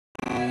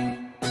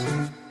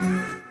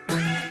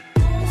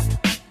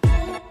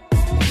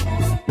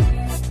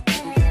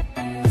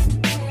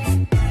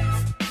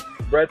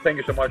Bret, thank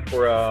you so much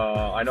for,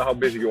 I know how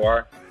busy you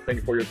are. Thank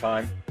you for your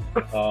time.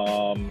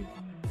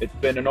 It's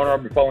been an honor.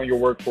 I've been following your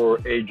work for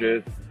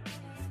ages.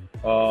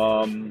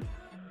 For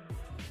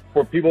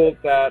people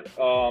that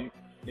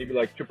maybe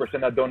like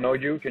 2% that don't know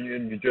you, can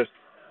you just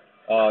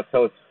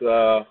tell us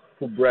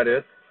who Bret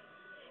is,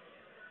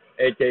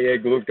 aka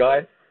Glute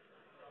Guy?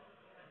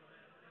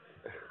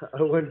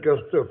 I wouldn't go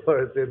so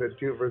far as saying the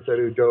 2%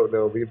 who don't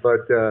know me,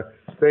 but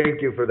thank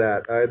you for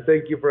that.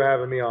 Thank you for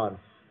having me on.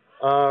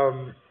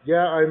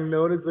 Yeah, I'm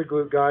known as the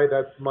Glute Guy.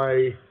 That's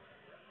my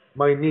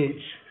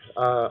niche.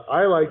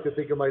 I like to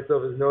think of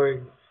myself as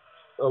knowing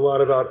a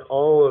lot about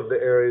all of the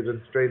areas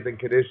in strength and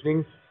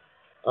conditioning.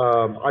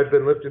 I've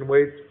been lifting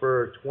weights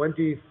for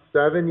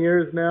 27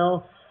 years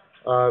now.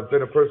 I've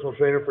been a personal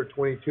trainer for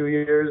 22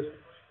 years.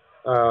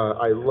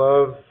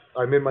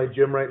 I'm in my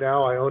gym right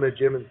now. I own a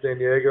gym in San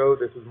Diego.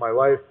 This is my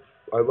life.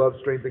 I love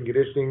strength and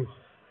conditioning.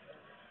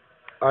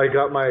 I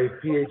got my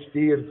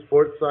PhD in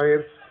sports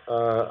science.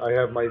 I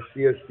have my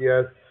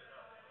CSCS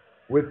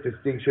with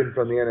distinction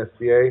from the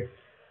NSCA.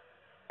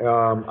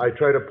 I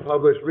try to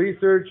publish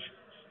research,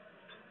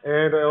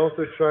 and I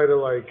also try to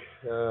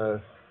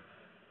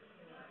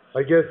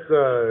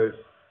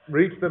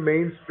reach the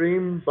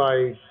mainstream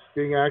by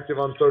being active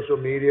on social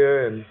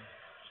media, and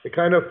it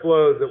kind of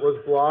flows. It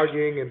was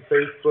blogging and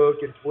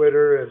Facebook and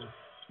Twitter and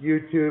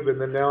YouTube,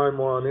 and then now I'm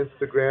more on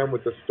Instagram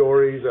with the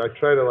stories. I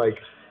try to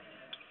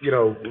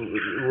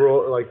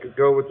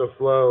go with the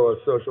flow of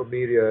social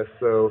media.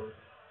 So,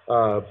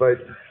 but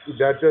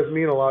that does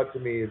mean a lot to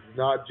me. It's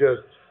not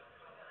just,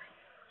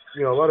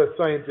 a lot of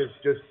scientists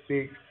just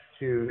speak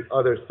to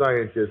other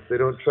scientists. They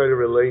don't try to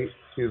relate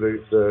to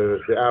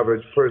the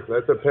average person.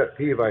 That's a pet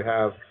peeve I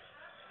have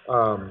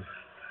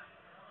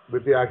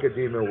with the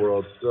academia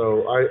world.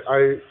 So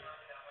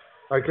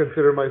I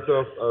consider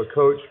myself a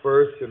coach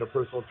first and a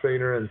personal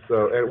trainer,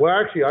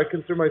 actually I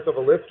consider myself a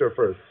lifter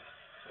first.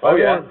 I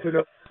want to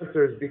know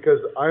answers because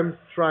I'm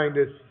trying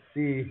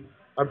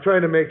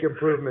to make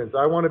improvements.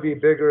 I want to be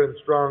bigger and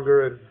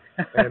stronger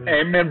and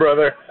Amen,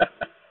 brother.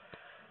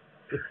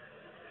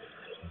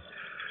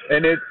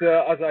 And it's,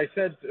 as I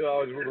said,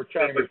 as we were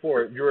chatting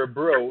before, you're a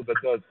bro that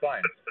does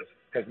science.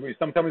 Because we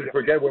sometimes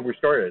forget when we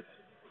started.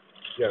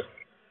 Yes.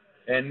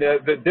 And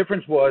the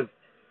difference was,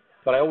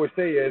 that I always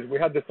say is, we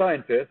had the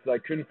scientists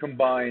that couldn't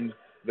combine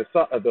the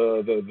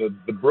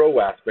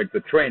bro aspect, the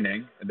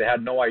training, and they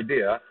had no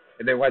idea.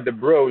 And then we had the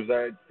bros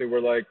that they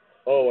were like,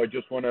 oh, I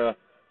just want to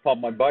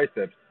pump my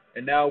biceps.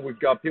 And now we've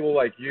got people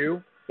like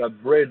you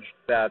that bridge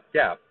that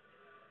gap.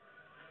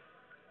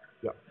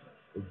 Yeah,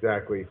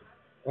 exactly.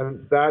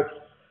 And that's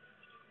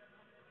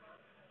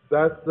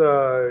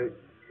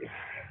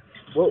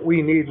what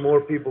we need,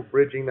 more people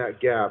bridging that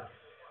gap.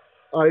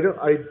 I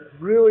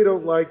really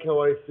don't like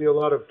how I see a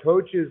lot of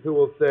coaches who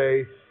will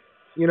say,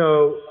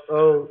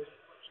 oh,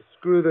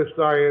 screw the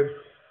science.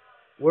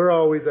 We're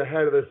always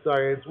ahead of the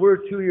science. We're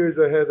 2 years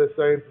ahead of the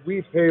science.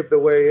 We paved the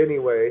way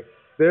anyway.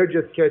 They're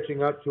just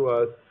catching up to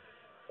us.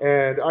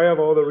 And I have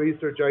all the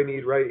research I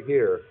need right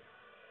here.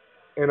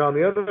 And on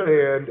the other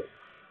hand,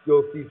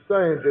 you'll see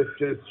scientists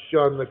just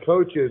shun the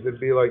coaches and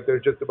be like, they're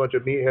just a bunch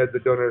of meatheads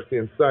that don't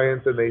understand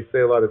science, and they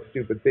say a lot of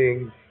stupid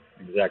things.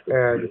 Exactly.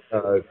 And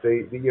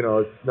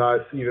it's not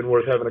even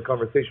worth having a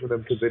conversation with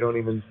them because they don't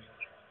even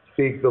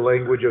speak the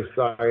language of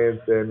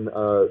science, and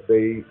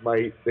they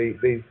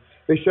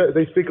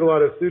speak a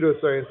lot of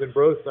pseudoscience and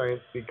bro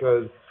science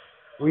because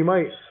we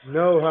might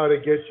know how to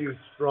get you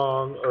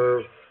strong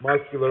or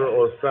muscular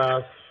or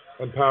fast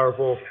and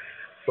powerful,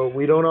 but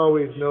we don't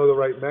always know the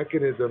right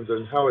mechanisms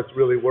and how it's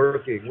really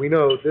working. We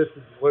know this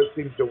is what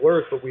seems to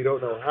work, but we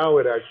don't know how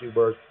it actually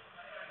works.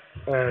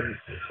 And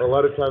a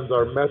lot of times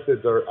our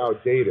methods are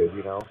outdated,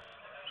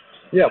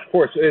 Yeah, of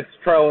course. It's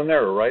trial and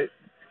error, right?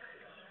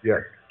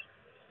 Yes.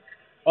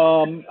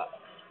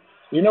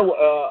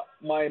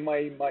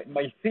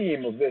 My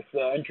theme of this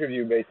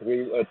interview,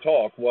 basically,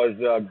 talk, was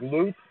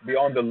glutes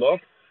beyond the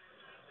look,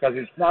 because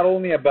it's not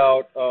only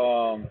about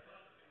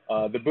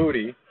the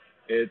booty.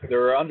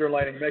 There are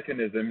underlying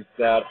mechanisms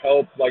that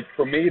help. Like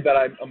for me, that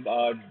I've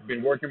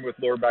been working with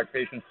lower back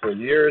patients for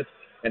years,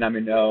 and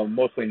I'm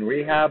mostly in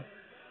rehab.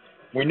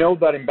 We know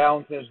that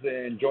imbalances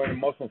in joint and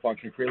muscle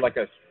function create like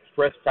a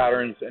stress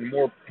patterns and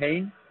more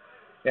pain.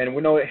 And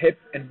we know that hip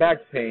and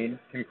back pain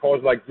can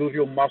cause like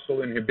gluteal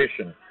muscle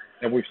inhibition.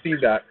 And we've seen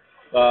that.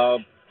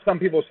 Some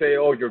people say,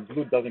 oh, your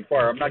glute doesn't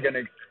fire. I'm not going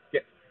to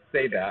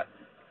say that.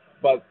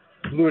 But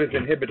glute is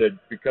inhibited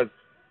because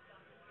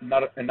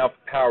not enough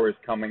power is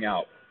coming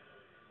out.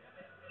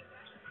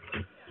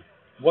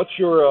 What's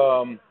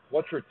your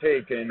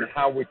take in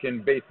how we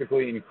can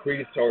basically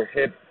increase our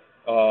hip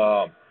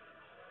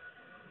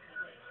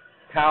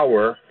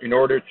power in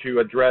order to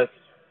address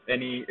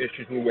any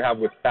issues we have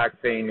with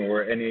back pain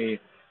or any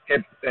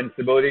hip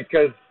instability?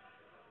 Because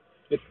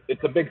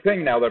it's a big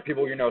thing now that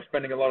people,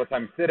 spending a lot of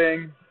time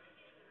sitting.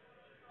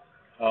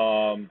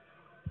 I'm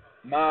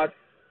not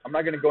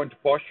going to go into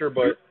posture,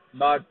 but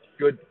not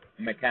good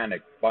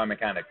biomechanics.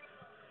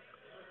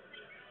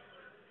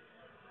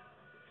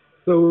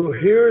 So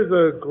here's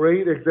a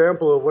great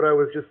example of what I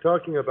was just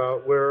talking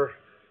about, where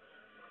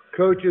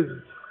coaches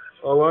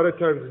a lot of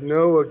times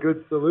know a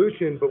good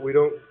solution, but we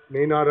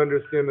may not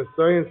understand the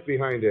science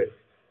behind it.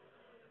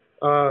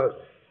 And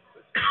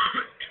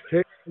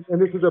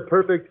this is just a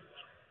perfect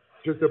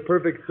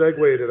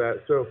segue to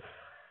that. So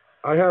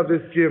I have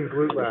this gym,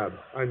 Glute Lab.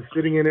 I'm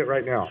sitting in it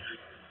right now.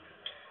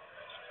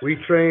 We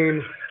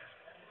train,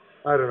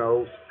 I don't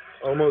know,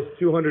 almost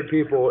 200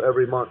 people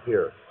every month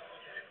here.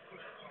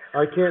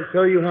 I can't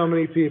tell you how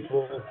many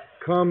people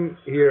come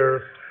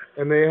here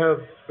and they have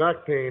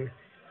back pain,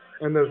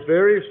 and the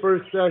very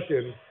first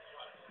session,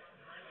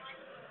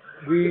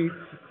 we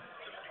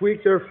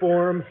tweak their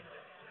form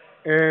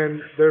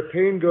and their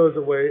pain goes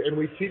away, and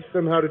we teach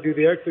them how to do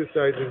the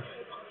exercises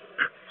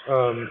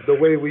the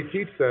way we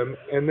teach them,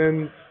 and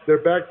then their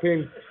back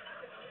pain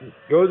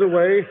goes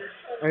away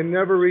and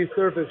never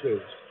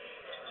resurfaces.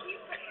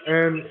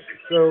 And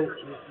so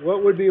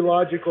what would be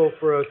logical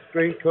for a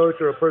strength coach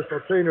or a personal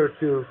trainer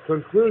to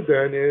conclude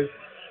then is,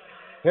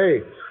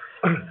 hey,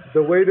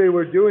 the way they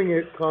were doing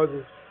it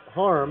causes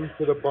harm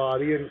to the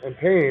body and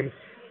pain,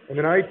 and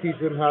then I teach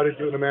them how to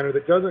do it in a manner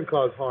that doesn't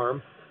cause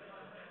harm.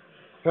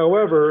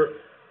 However,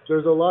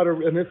 there's a lot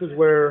of, and this is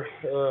where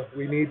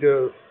we need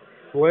to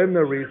blend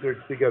the research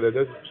together.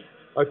 There's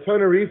a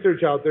ton of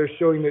research out there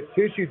showing that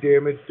tissue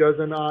damage does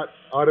not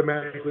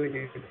automatically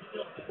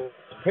equal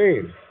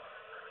pain.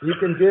 You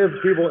can give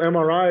people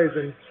MRIs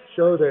and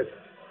show that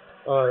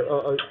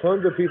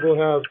tons of people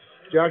have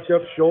jacked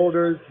up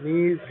shoulders,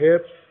 knees,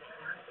 hips,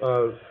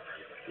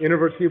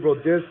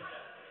 intervertebral discs,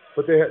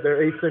 but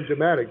they're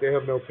asymptomatic. They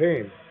have no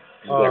pain.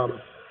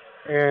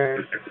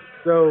 And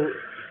so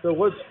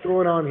what's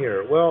going on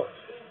here? Well,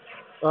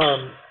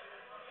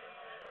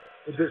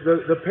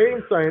 the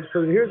pain science,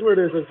 so here's where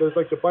there's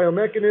like the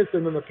biomechanist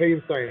and then the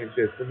pain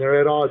scientist, and they're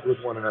at odds with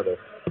one another.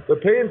 The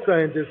pain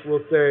scientist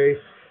will say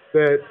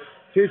that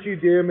tissue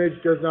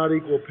damage does not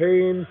equal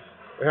pain.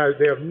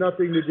 They have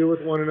nothing to do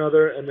with one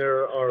another, and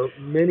there are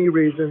many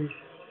reasons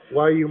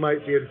why you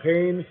might be in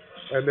pain.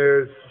 And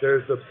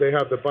they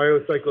have the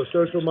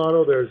biopsychosocial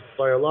model. There's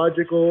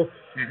biological,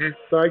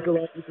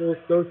 psychological,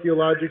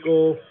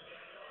 sociological,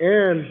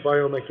 and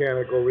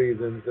biomechanical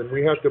reasons, and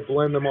we have to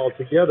blend them all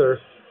together.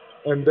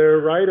 And they're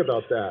right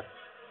about that.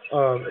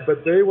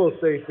 But they will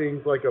say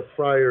things like a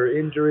prior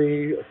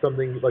injury,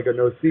 something like a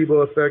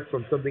nocebo effect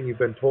from something you've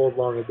been told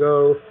long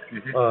ago,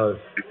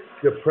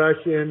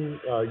 depression,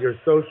 your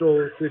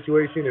social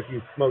situation, if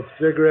you smoke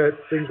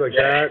cigarettes, things like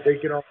that. They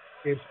can all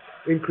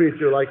increase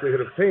your likelihood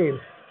of pain.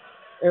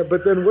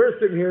 But then we're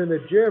sitting here in the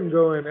gym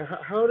going,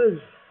 how does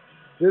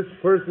this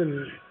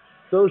person's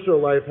social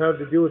life have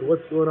to do with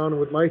what's going on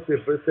with my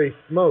stuff if they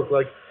smoke?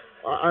 Like,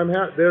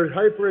 they're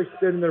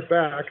hyperextending their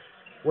back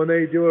when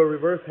they do a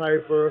reverse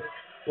hyper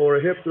or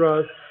a hip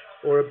thrust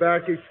or a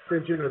back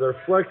extension, or they're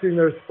flexing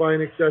their spine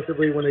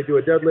excessively when they do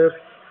a deadlift,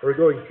 or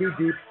going too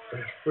deep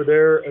for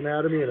their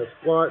anatomy in a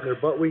squat and their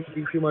butt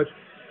winking too much.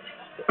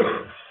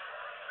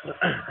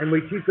 And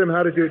we teach them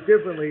how to do it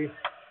differently,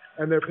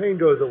 and their pain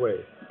goes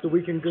away. So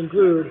we can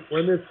conclude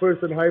when this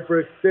person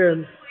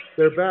hyperextends,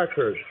 their back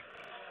hurts.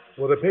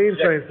 Well, the pain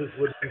scientist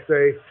would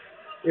say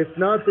it's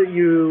not that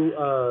you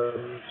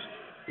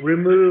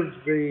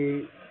removed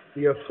the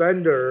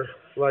offender,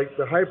 like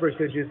the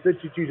hyperextension, it's that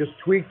you just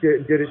tweaked it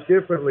and did it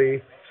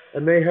differently,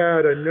 and they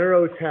had a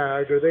neuro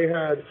tag, or they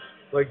had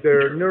like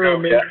their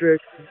neuromatrix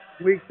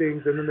tweak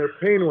things, and then their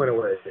pain went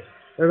away.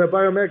 And the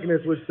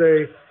biomechanist would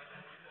say,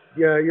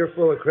 yeah, you're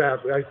full of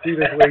crap. I see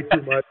this way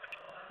too much.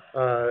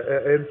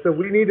 And so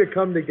we need to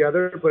come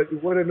together. But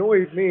what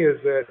annoys me is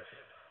that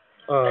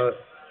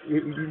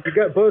you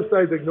got both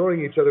sides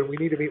ignoring each other, and we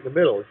need to meet in the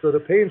middle. So the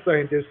pain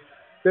scientists,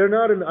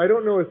 I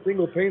don't know a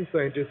single pain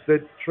scientist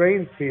that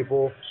trains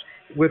people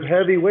with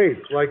heavy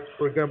weights, like,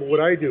 for example,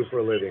 what I do for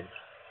a living.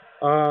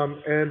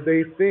 And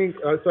they think,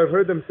 so I've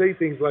heard them say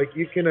things like,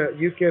 you can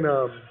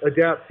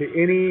adapt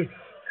to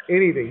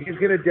anything. You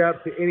can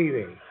adapt to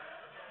anything.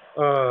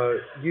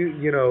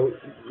 You know,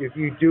 if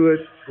you do it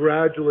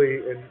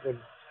gradually and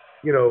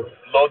load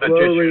the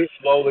tissue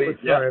slowly.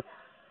 Yeah.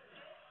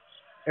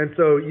 And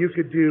so you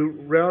could do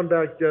round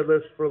back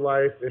deadlifts for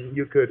life, and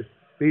you could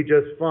be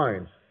just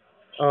fine.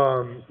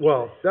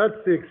 Well, that's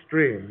the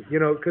extreme,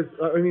 because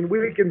I mean,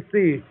 we can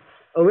see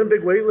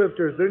Olympic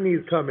weightlifters, their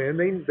knees come in.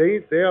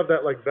 They have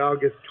that like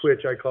valgus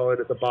twitch, I call it,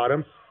 at the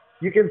bottom.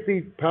 You can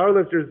see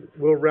powerlifters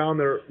will round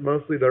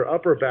mostly their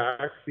upper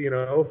backs,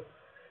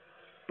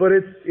 but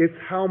it's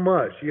how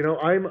much,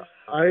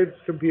 I've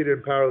competed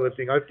in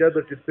powerlifting. I've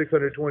deadlifted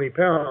 620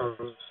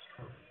 pounds.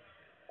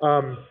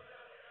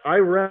 I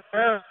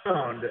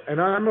round,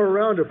 and I'm a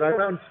rounder, but I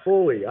round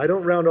fully. I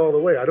don't round all the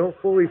way. I don't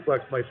fully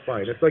flex my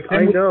spine. It's like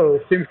I know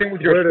same thing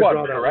with your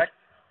squat, correct?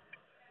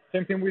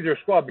 Same thing with your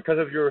squat because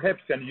of your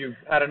hips, and you've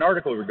had an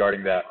article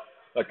regarding that.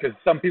 Because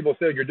some people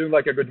say you're doing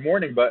like a good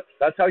morning, but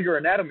that's how your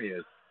anatomy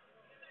is.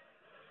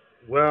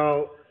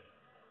 Well,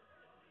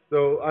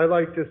 so I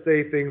like to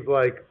say things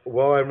like,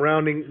 well, I'm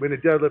rounding, in a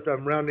deadlift,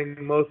 I'm rounding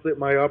mostly at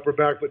my upper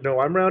back, but no,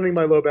 I'm rounding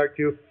my low back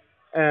too.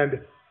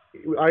 And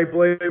I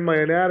blame my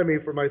anatomy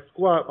for my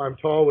squat. I'm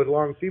tall with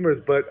long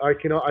femurs, but I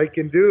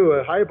can do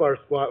a high bar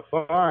squat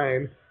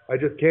fine. I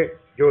just can't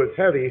go as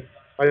heavy.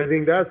 I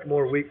think that's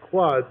more weak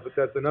quads, but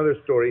that's another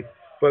story.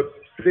 But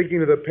sticking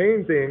to the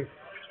pain thing,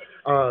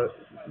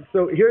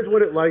 so here's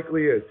what it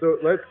likely is. So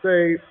let's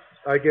say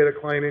I get a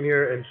client in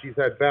here and she's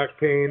had back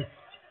pain.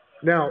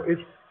 Now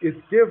it's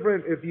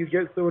different if you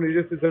get someone who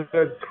just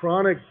has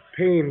chronic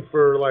pain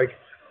for like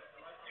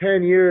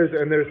 10 years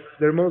and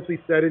they're mostly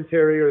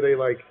sedentary, or they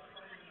like,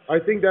 I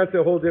think that's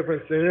a whole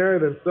different scenario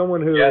than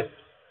someone who Yes.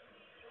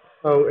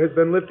 has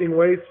been lifting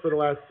weights for the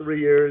last 3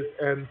 years,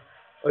 and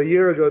a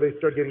year ago they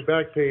start getting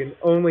back pain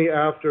only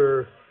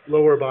after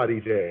lower body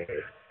day.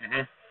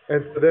 Mm-hmm.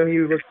 And so then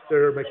you look at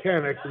their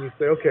mechanics and you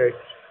say, okay,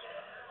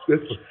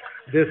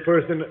 this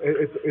person,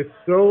 it's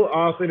so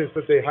often it's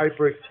that they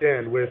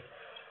hyperextend with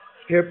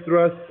hip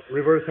thrusts,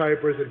 reverse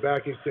hypers, and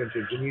back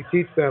extensions. And you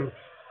teach them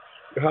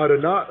how to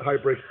not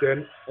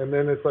hyperextend, and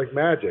then it's like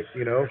magic,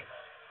 you know?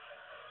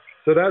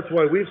 So that's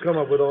why we've come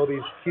up with all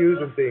these cues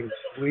and things.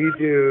 We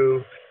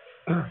do,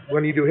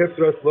 when you do hip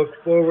thrust, look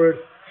forward,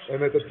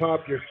 and at the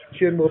top your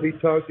chin will be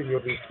tucked and you'll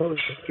be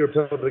your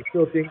pelvic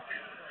tilting.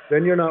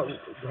 Then you're not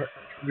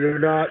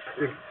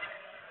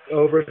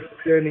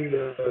overextending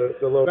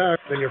the low back,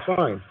 then you're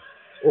fine.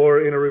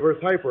 Or in a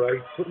reverse hyper, I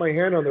put my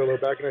hand on their low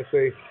back and I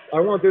say, I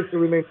want this to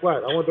remain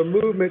flat. I want the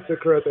movement to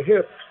occur at the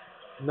hip,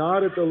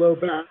 not at the low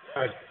back.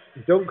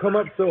 Don't come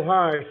up so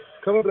high.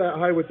 Come up that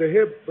high with the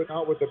hip, but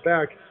not with the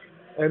back.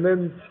 And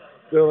then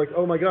they're like,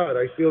 oh my God,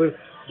 I feel this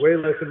way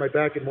less in my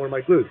back and more in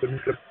my glutes. And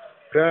the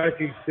back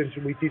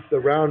extension, we teach the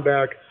round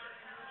back,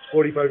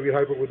 45-degree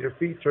hyper with your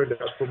feet turned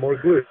out for more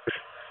glutes.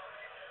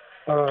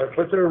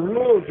 But there are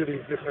rules to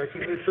these different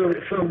activities.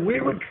 So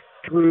we would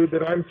conclude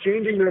that I'm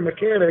changing their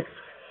mechanics,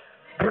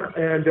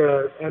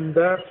 and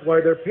that's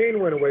why their pain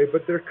went away.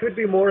 But there could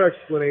be more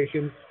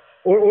explanations,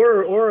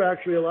 or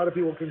actually a lot of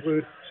people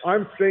conclude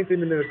I'm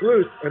strengthening their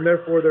glutes, and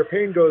therefore their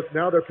pain goes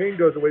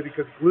away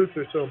because glutes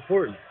are so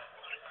important.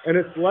 And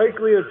it's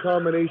likely a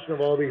combination of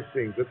all these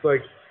things. It's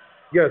like,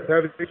 yes,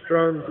 having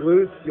strong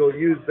glutes, you'll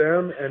use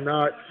them and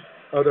not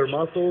other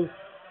muscles,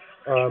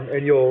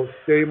 and you'll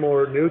stay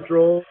more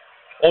neutral.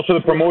 Also,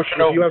 the promotion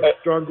if you have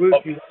strong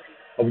glutes,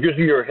 of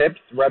using your hips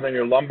rather than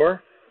your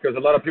lumbar, because a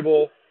lot of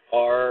people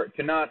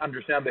cannot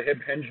understand the hip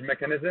hinge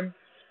mechanism.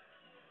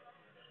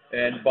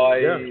 And by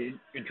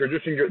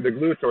introducing the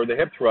glutes or the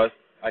hip thrust,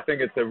 I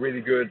think it's a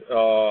really good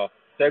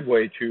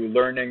segue to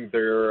learning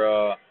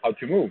their how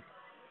to move.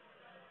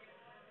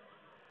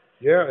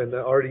 Yeah, and the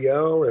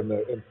RDL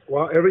and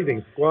squat,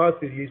 everything. Squats,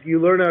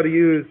 you learn how to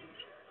use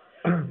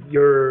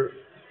your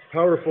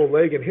powerful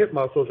leg and hip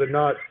muscles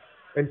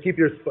and keep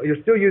you're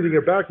still using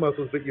your back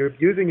muscles, but you're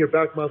using your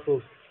back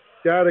muscles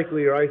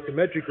statically or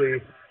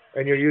isometrically,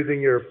 and you're using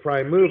your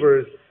prime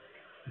movers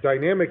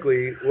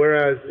dynamically.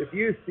 Whereas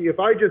if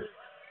I just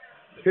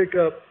pick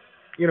up,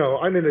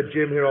 I'm in the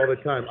gym here all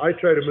the time. I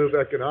try to move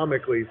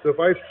economically. So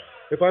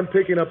if I'm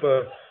picking up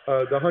the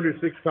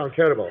 106-pound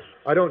kettlebell,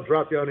 I don't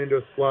drop down into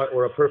a squat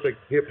or a perfect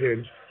hip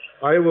hinge.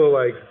 I will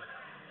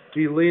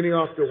be leaning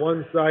off to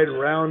one side,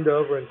 round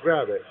over, and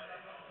grab it.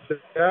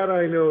 That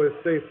I know is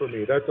safe for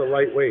me. That's a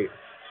lightweight.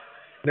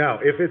 Now,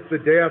 if it's the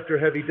day after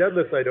heavy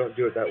deadlifts, I don't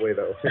do it that way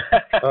though.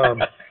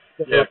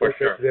 Yeah, for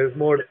sure. There's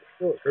more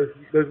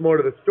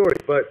to the story.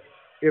 But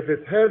if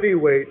it's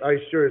heavyweight, I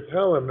sure as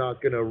hell am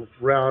not going to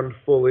round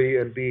fully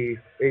and be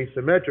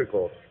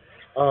asymmetrical.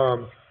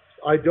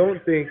 I don't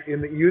think,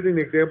 using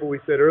the example we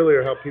said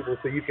earlier, how people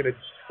say you can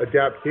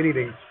adapt to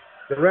anything,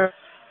 the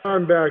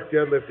round back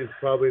deadlift is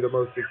probably the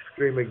most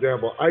extreme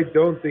example. I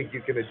don't think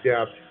you can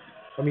adapt.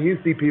 I mean, you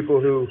see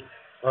people who,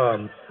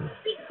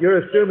 you're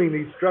assuming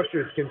these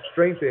structures can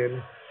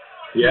strengthen,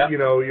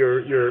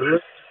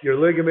 your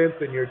ligaments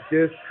and your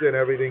discs and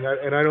everything,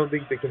 and I don't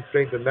think they can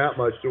strengthen that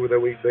much so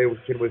that they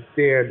can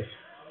withstand,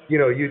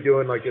 you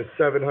doing like a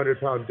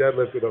 700-pound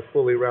deadlift with a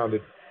fully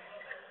rounded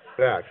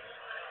back.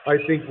 I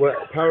think what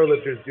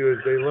powerlifters do is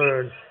they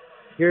learn,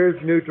 here's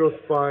neutral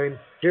spine,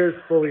 here's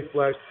fully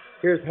flexed,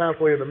 here's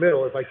halfway in the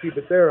middle. If I keep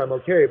it there, I'm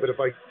okay, but if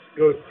I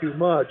go too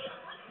much,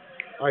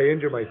 I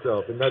injure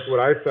myself, and that's what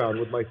I found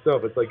with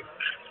myself. It's like,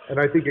 and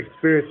I think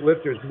experienced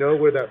lifters know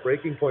where that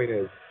breaking point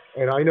is.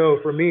 And I know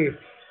for me,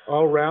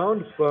 I'll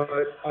round, but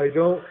I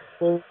don't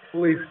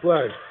fully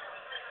flex.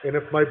 And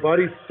if my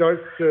body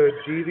starts to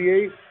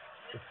deviate,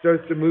 it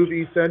starts to move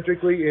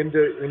eccentrically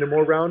into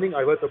more rounding,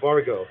 I let the bar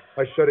go.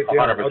 I shut it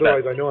down. 100%.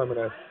 Otherwise, I know I'm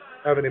going to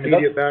have an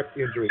immediate back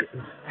injury.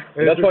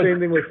 And it's the same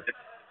thing with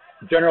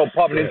general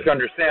public needs to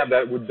understand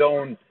that we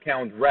don't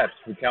count reps,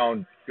 we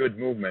count good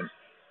movement.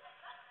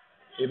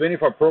 Even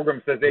if our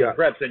program says 8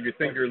 reps and you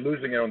think you're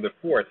losing it on the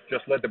 4th,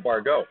 just let the bar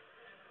go.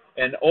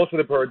 And also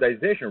the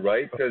periodization,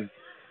 right? Because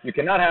you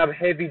cannot have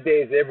heavy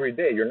days every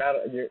day.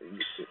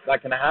 It's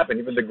not going to happen.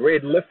 Even the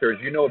great lifters,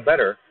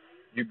 better.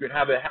 You could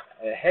have a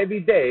heavy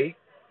day.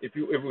 If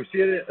we see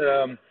it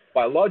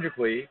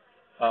biologically,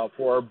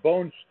 for our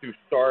bones to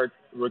start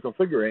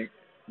reconfiguring,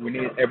 we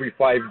need every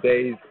 5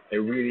 days a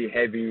really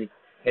heavy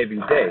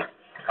day.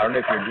 I don't know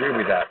if you agree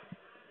with that.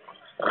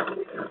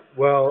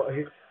 Well,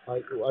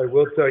 I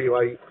will tell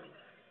you,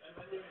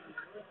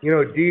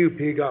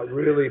 DUP got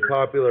really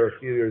popular a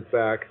few years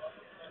back,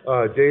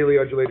 daily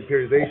undulated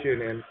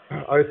periodization, and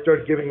I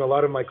started giving a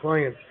lot of my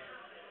clients,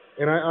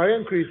 and I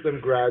increased them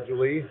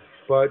gradually,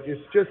 but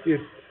it's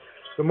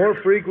the more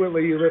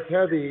frequently you lift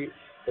heavy,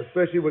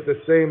 especially with the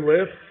same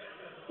lift,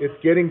 it's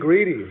getting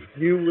greedy.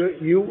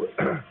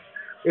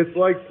 It's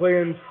like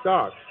playing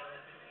stocks.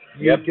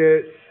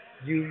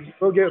 You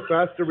will get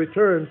faster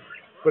returns,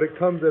 but it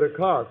comes at a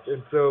cost,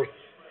 and so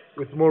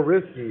it's more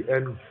risky.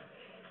 And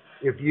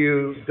if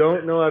you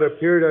don't know how to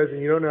periodize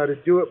and you don't know how to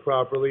do it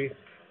properly,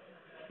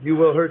 you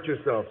will hurt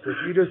yourself. So if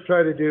you just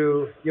try to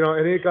do,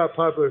 and it got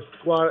popular,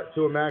 squat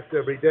to a max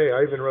every day.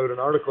 I even wrote an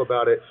article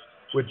about it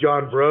with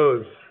John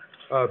Bros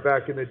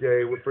back in the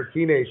day for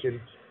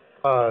T-Nation.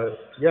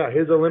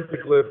 His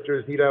Olympic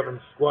lifters, he'd have them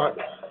squat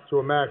to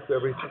a max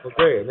every single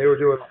day, and they were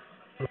doing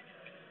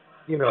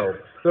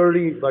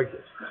 30,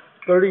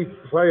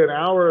 probably an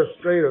hour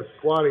straight of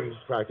squatting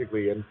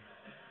practically,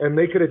 and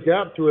they could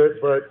adapt to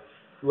it. But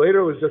later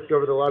it was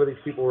discovered that a lot of these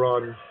people were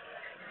on,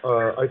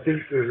 I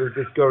think it was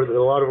discovered that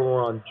a lot of them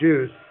were on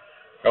juice.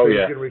 Oh, so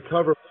yeah. You can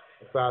recover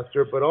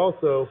faster, but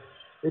also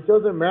it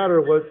doesn't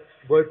matter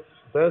what's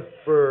best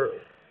for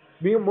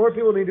me. More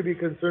people need to be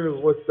concerned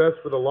with what's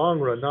best for the long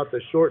run, not the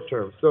short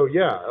term. So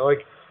yeah,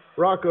 like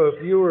Rocco,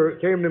 if you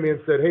came to me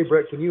and said, "Hey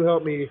Bret, can you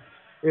help me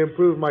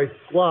improve my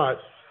squat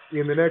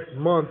in the next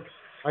month?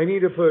 I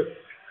need to put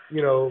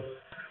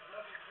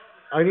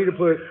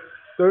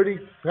 30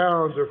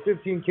 pounds or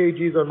 15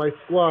 kgs on my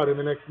squat in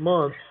the next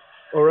month,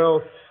 or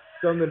else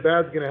something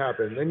bad's going to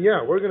happen." Then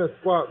yeah, we're going to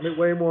squat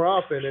way more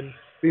often and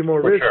be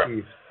more risky.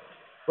 Sure.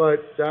 But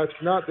that's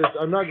not this.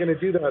 I'm not going to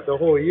do that the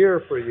whole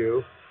year for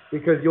you,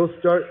 because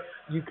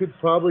you could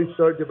probably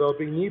start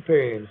developing knee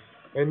pain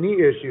and knee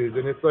issues.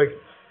 And it's like,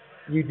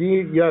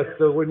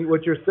 so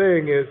what you're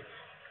saying is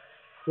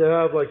to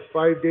have like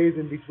 5 days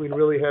in between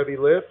really heavy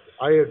lifts.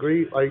 I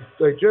agree. I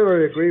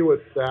generally agree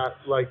with that.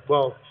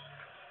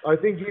 I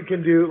think you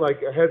can do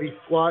like a heavy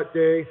squat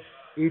day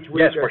each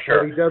week, yes, for sure.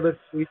 Heavy deadlift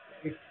each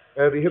week,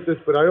 heavy hip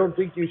thrust, but I don't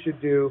think you should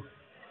do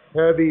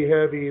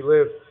heavy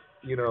lifts,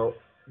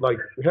 like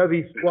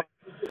heavy squats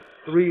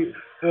three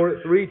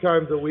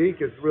times a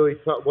week is really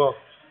tough. Well,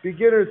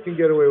 beginners can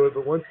get away with it,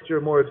 but once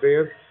you're more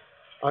advanced,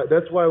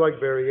 that's why I like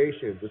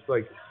variations. It's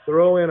like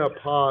throw in a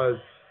pause,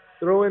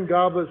 throw in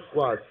goblet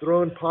squats,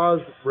 throw in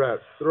pause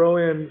reps, throw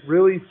in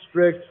really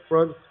strict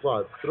front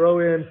squats, throw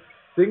in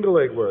single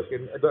leg work.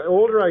 And the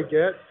older I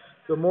get,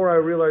 the more I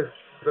realize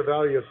the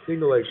value of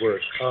single leg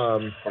work.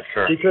 For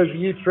sure. Because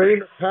you train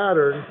the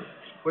pattern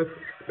with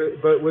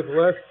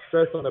less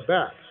stress on the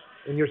back,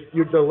 and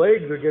the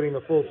legs are getting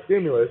the full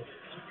stimulus,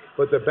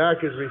 but the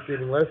back is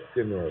receiving less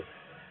stimulus.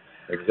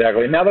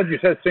 Exactly. Now that you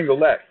said single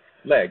leg,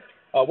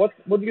 what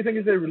do you think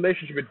is the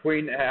relationship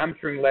between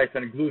hamstring legs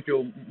and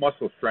gluteal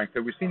muscle strength?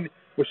 We've seen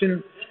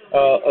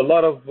a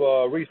lot of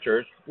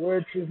research,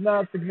 which is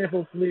not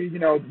significantly,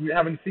 we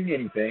haven't seen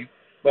anything,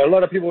 but a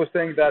lot of people are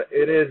saying that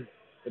it is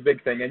a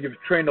big thing, and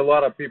you've trained a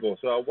lot of people.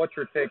 So what's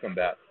your take on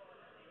that?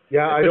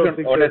 Yeah, I don't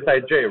think on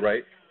SIJ,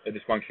 right? A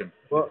dysfunction.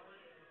 Well,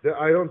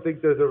 I don't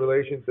think there's a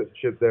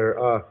relationship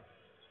there.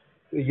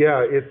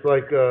 It's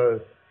like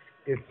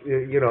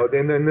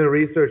and then the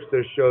research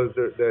there shows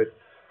that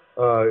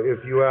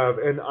if you have,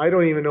 and I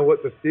don't even know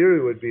what the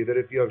theory would be, that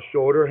if you have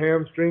shorter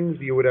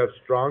hamstrings, you would have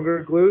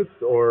stronger glutes,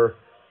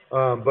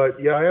 but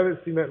yeah, I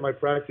haven't seen that in my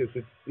practice.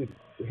 It's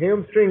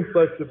hamstring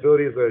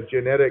flexibility is a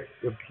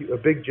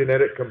big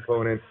genetic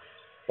component,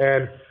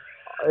 and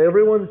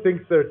everyone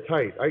thinks they're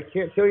tight. I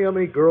can't tell you how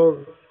many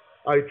girls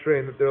I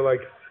train that they're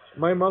like,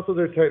 my muscles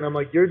are tight, and I'm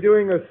like, you're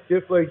doing a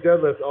stiff leg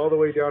deadlift all the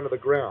way down to the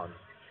ground.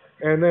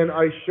 And then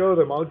I show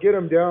them, I'll get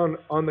them down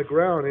on the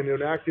ground into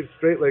an active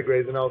straight leg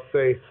raise, and I'll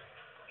say,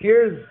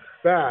 here's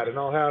bad, and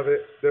I'll have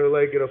their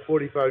leg at a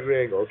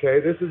 45-degree angle. Okay,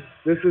 this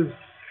is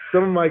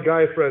some of my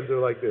guy friends are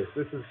like this.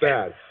 This is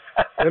bad.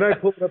 Then I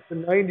pull it up to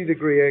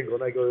 90-degree angle,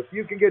 and I go, if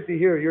you can get to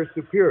here, you're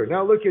superior.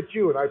 Now look at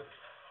you, and I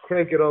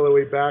crank it all the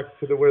way back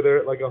to where they're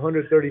at like a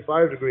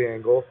 135-degree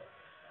angle.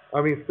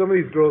 I mean, some of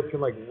these girls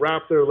can like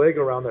wrap their leg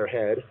around their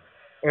head,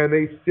 and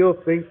they still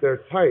think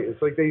they're tight.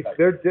 It's like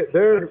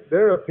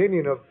their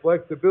opinion of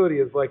flexibility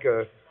is like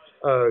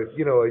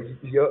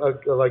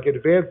like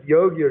advanced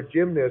yogi or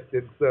gymnast,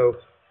 and so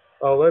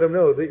I'll let them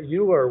know that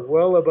you are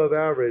well above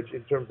average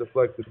in terms of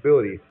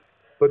flexibility,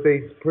 but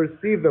they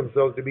perceive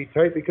themselves to be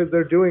tight because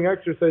they're doing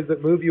exercises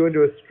that move you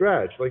into a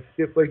stretch, like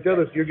stiff leg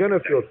deadlift. You're gonna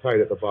feel tight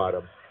at the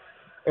bottom,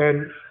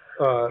 and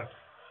a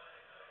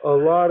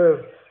lot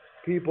of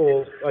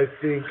people, I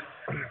think,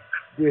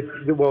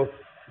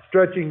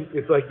 stretching,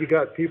 it's like you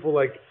got people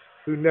like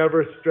who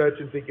never stretch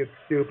and think it's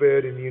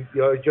stupid, and you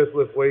just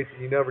lift weights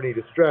and you never need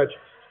to stretch.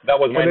 That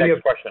was my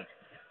next question.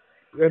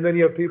 And then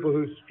you have people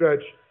who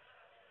stretch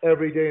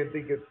every day and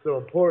think it's so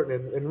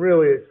important, and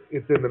really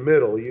it's in the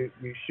middle. You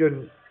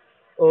shouldn't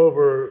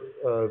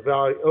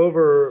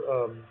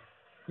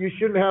you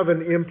shouldn't have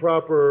an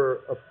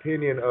improper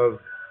opinion of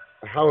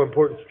how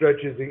important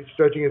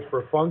stretching is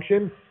for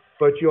function,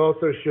 but you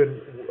also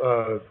shouldn't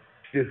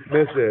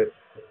dismiss it,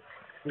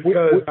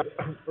 because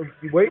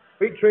weight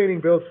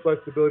training builds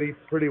flexibility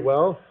pretty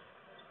well.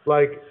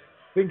 Like,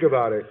 think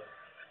about it.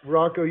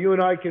 Rocco, you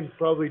and I can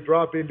probably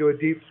drop into a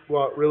deep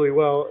squat really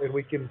well, and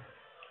we can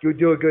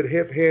do a good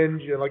hip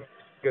hinge and like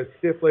a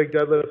stiff leg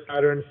deadlift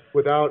pattern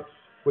without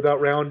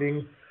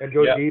rounding and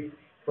go deep.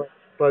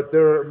 But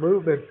there are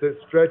movements that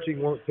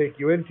stretching won't take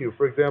you into.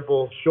 For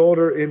example,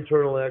 shoulder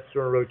internal and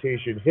external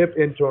rotation, hip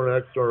internal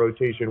and external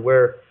rotation,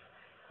 where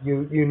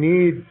you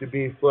need to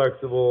be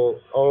flexible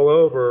all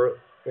over,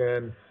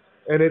 and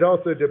it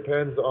also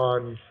depends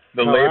on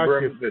the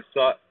labrum,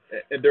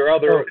 there are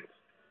other.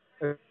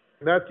 And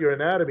that's your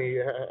anatomy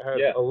has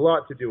a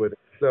lot to do with it.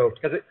 So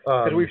because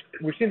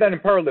we've seen that in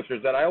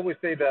powerlifters. That I always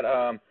say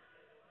that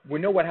we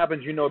know what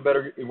happens. You know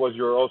better. It was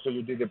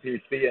you did the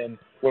PhD, and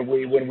when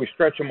we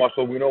stretch a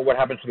muscle, we know what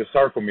happens to the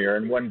sarcomere,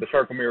 and when the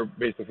sarcomere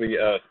basically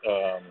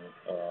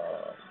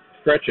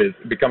stretches,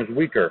 it becomes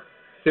weaker.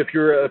 So if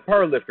you're a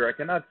powerlifter, I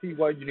cannot see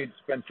why you need to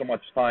spend so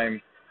much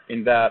time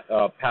in that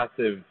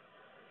passive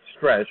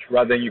stretch,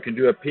 rather than you can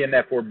do a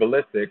PNF or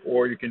ballistic,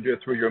 or you can do it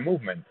through your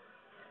movement.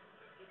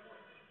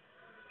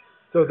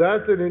 So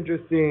that's an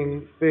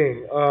interesting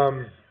thing.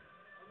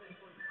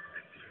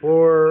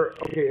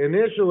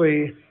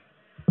 Initially,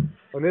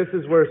 and this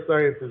is where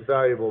science is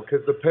valuable,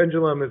 because the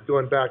pendulum is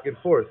going back and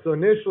forth. So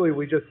initially,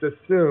 we just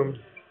assumed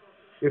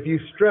if you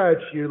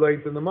stretch, you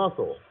lengthen the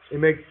muscle. It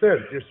makes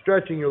sense. You're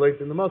stretching, you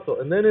lengthen the muscle.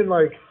 And then in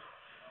like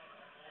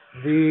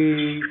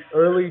the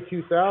early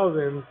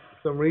 2000s,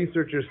 some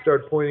researchers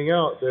started pointing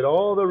out that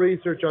all the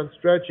research on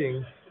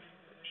stretching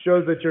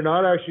shows that you're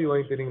not actually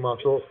lengthening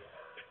muscle.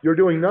 You're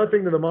doing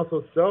nothing to the muscle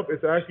itself.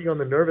 It's acting on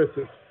the nervous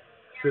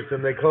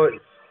system. They call it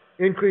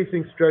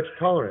increasing stretch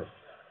tolerance.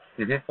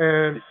 Mm-hmm.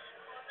 And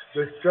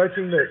the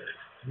stretching that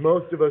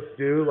most of us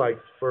do, like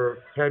for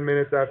 10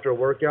 minutes after a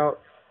workout,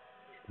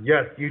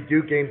 yes, you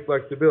do gain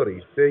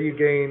flexibility. Say you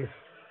gain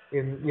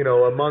in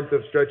a month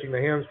of stretching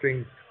the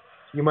hamstrings,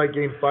 you might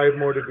gain 5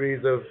 more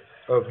degrees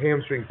of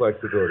hamstring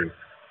flexibility.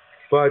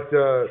 But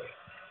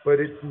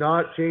it's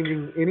not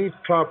changing any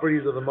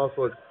properties of the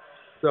muscle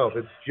itself.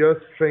 It's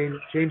just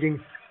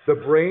changing the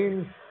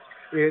brain.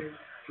 It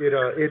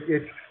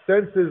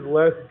senses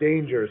less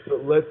danger, so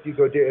it lets you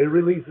go. It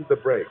releases the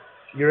brake.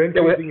 You're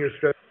increasing your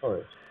stretch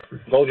tolerance.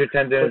 Golgi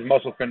tendons,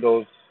 muscle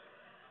spindles.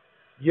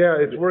 Yeah,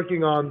 it's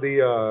working on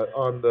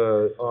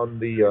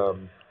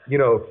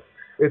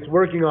it's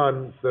working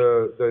on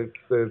the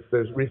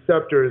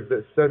receptors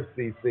that sense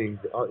these things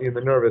in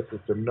the nervous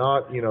system.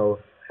 Not you're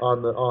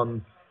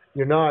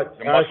not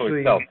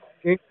actually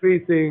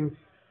increasing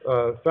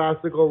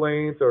fascicle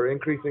length or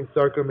increasing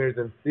sarcomeres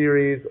in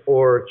series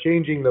or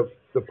changing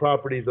the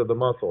properties of the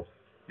muscle.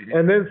 Mm-hmm.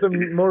 And then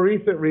some more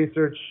recent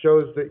research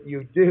shows that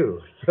you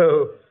do,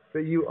 so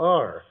that you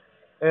are.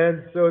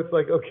 And so it's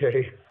like,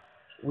 okay,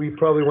 we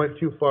probably went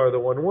too far the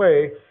one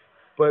way,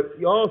 but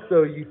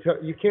also you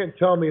can't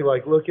tell me,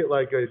 like, look at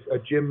like a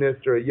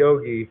gymnast or a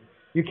yogi,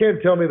 you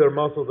can't tell me their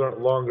muscles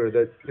aren't longer,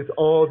 that it's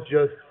all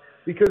just,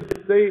 because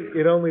to say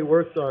it only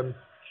works on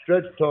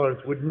stretch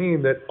tolerance would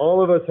mean that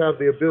all of us have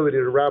the ability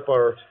to wrap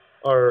our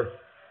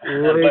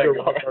leg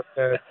around our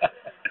head,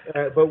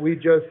 but we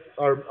just,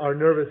 our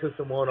nervous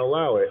system won't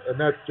allow it, and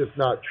that's just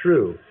not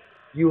true.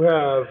 You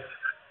have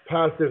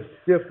passive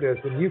stiffness,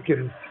 and you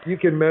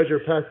can measure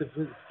passive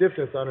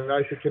stiffness on an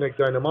isokinetic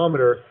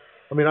dynamometer.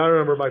 I mean, I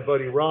remember my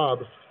buddy Rob,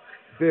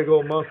 big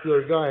old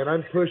muscular guy, and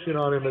I'm pushing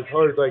on him as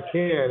hard as I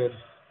can, and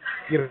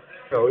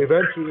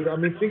eventually, I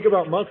mean, think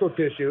about muscle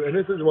tissue, and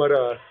this is what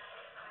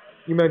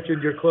you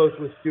mentioned. You're close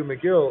with Stu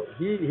McGill.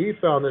 He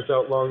found this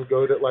out long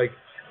ago, that like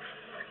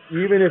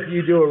even if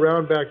you do a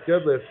round back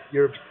deadlift,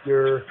 your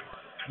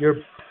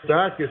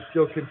back is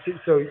still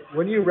so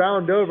when you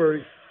round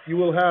over, you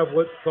will have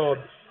what's called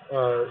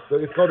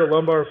it's called a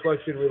lumbar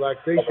flexion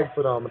relaxation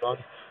phenomenon.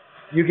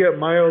 You get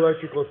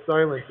myoelectrical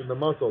silence in the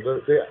muscle.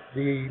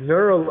 The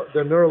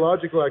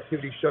neurological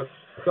activity shuts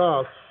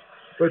off,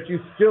 but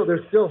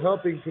they're still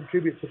helping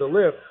contribute to the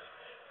lift.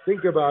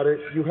 Think about it.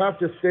 You have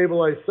to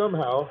stabilize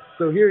somehow.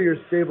 So here you're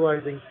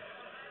stabilizing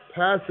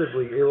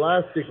passively,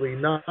 elastically,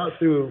 not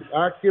through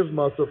active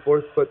muscle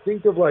force. But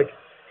think of like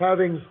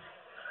having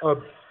a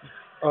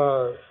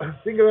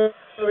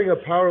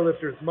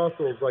powerlifter's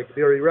muscles, like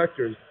their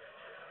erectors,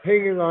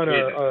 hanging on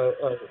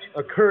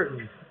a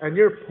curtain, and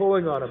you're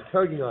pulling on them,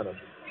 tugging on them.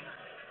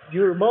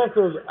 Your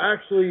muscles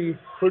actually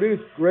produce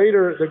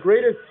the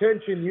greatest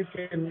tension you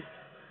can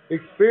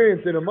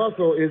experience in a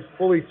muscle is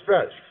fully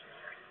stretched.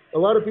 A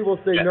lot of people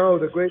say, no,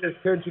 the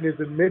greatest tension is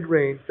in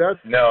mid-range. That's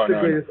the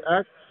greatest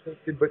active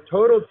tension, but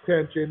total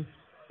tension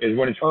is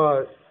when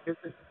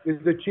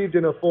is achieved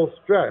in a full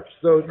stretch.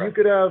 So you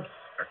could have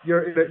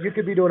you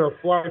could be doing a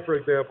fly, for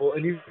example,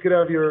 and you could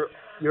have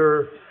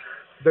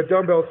the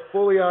dumbbells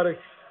fully out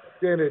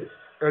extended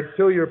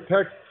until your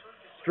pecs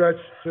stretch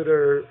to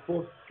their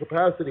full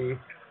capacity,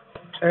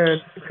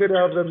 and you could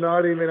have them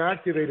not even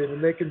activated,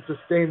 and they can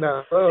sustain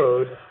that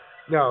load.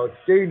 Now, it's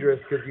dangerous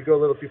because you go a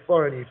little too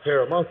far and you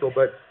tear a muscle,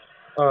 but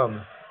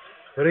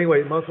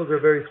anyway, muscles are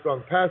very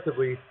strong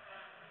passively.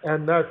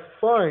 and that's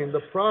fine.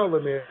 The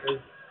problem is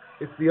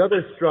it's the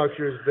other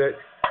structures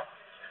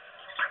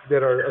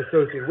that are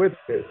associated with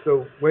it.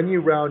 So when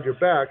you round your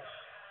back,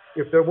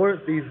 if there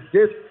weren't these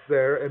discs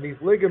there and these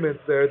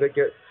ligaments there that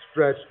get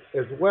stretched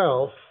as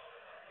well,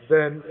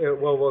 then,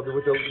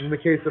 in the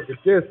case of the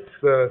discs,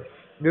 the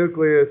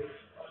nucleus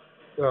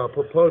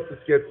pulposus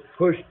gets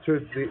pushed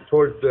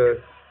towards the,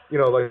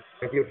 like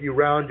if you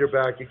round your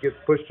back, it gets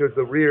pushed towards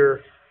the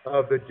rear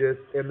of the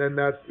disc, and then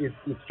it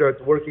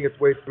starts working its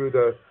way through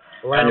the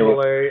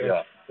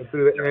lamellae and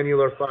through the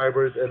annular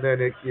fibers, and then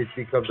it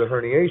becomes a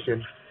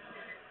herniation.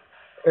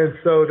 And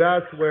so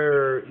that's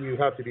where you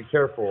have to be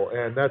careful,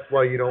 and that's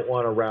why you don't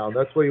want to round.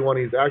 That's why you want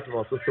to use active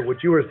muscles. So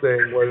what you were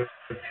saying was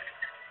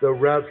the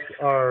reps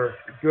are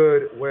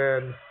good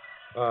when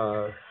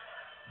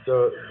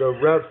the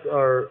reps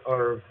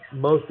are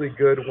mostly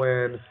good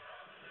when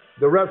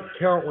the reps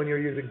count when you're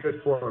using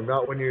good form,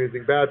 not when you're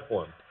using bad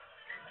form.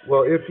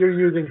 Well, if you're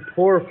using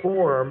poor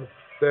form,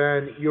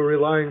 then you're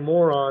relying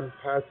more on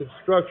passive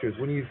structures.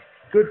 When you use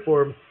good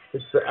form,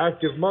 it's the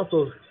active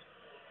muscles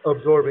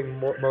absorbing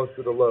most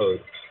of the load.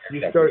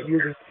 You start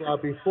using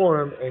sloppy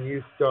form and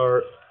you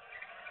start,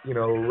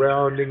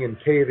 rounding and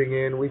caving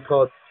in. We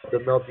call it the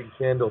melting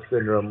candle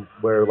syndrome,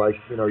 where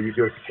you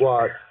do a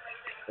squat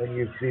and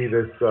you see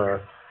this,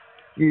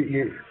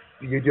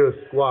 you do a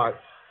squat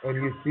and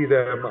you see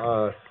them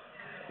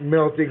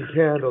melting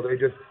candle. They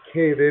just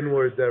cave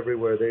inwards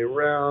everywhere. They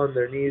round,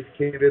 their knees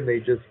cave in, they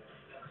just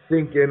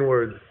sink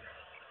inwards.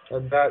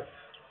 And that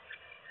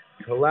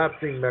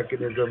collapsing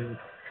mechanism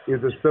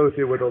is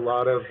associated with a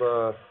lot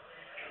of,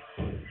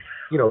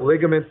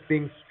 ligaments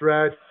being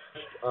stretched,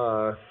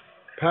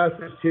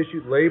 passive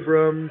tissue,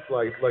 labrums,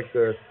 like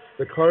the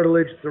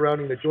cartilage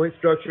surrounding the joint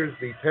structures,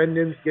 the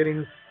tendons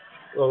getting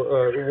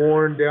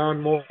worn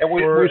down more. And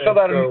we saw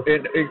that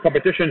in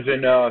competitions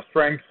in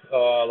strength,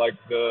 like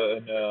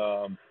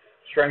the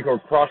strength or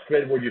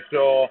CrossFit, where you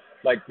saw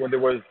when there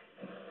was,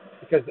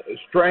 because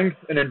strength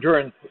and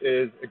endurance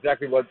is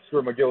exactly what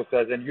Stuart McGill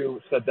says, and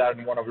you said that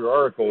in one of your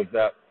articles,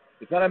 that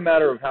it's not a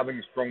matter of having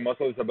strong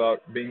muscle, it's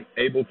about being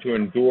able to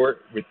endure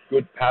with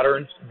good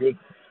patterns, good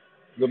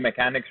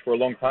mechanics for a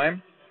long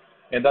time.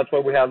 And that's why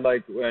we had,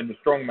 in the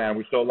strongman,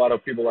 we saw a lot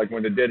of people,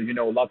 when they did,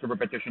 lots of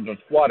repetitions on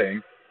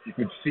squatting, you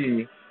could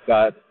see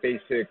that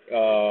basic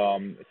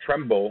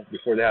tremble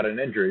before they had an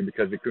injury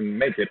because they couldn't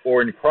make it.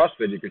 Or in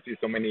CrossFit, you could see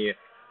so many,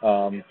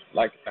 I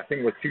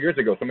think it was 2 years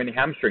ago, so many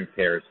hamstring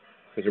tears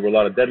because there were a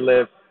lot of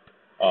deadlifts,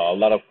 a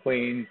lot of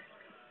cleans,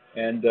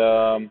 and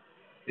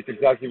it's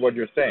exactly what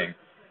you're saying.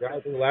 Yeah, I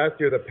think last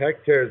year the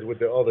pec tears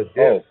with all the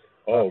dips.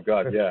 Oh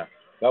God, yeah,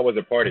 that was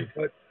a party.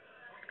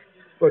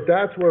 But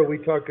that's where we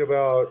talk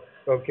about,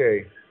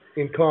 okay,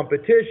 in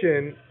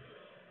competition,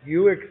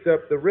 you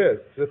accept the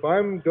risks. If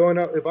I'm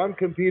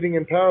competing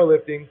in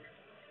powerlifting,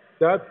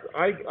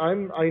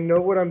 I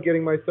know what I'm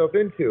getting myself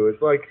into.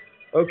 It's like,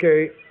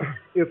 okay,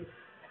 if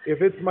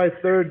it's my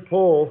third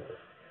pull,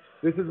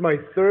 this is my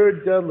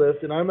third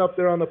deadlift, and I'm up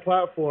there on the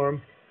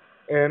platform,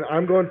 and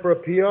I'm going for a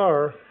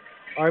PR.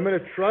 I'm going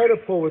to try to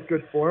pull with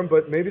good form,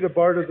 but maybe the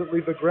bar doesn't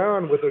leave the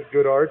ground with a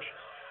good arch.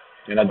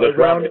 And I just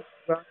round it.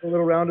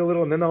 Round a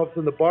little, and then all of a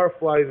sudden the bar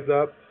flies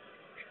up,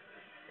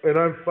 and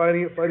I'm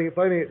fighting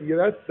it.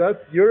 Yeah,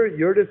 that's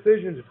your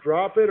decision to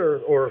drop it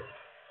or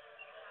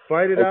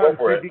fight it out and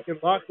see if you can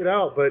lock it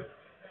out. But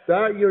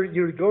that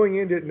you're going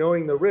into it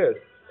knowing the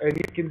risks, and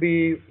you can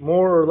be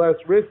more or less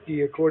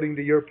risky according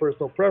to your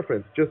personal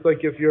preference. Just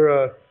like if you're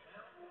a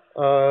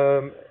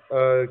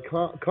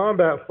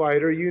combat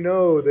fighter, you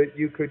know that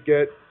you could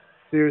get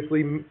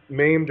seriously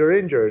maimed or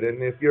injured,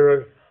 and if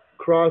you're a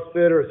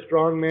CrossFit or a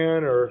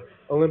strongman or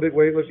Olympic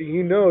weightlifting,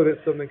 you know that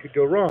something could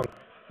go wrong.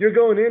 You're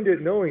going into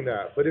it knowing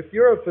that. But if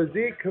you're a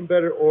physique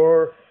competitor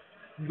or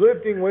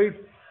lifting weights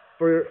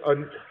for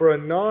a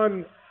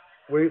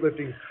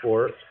non-weightlifting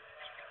sport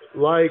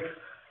like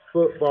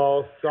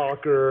football,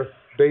 soccer,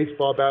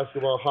 baseball,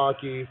 basketball,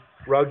 hockey,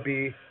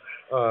 rugby,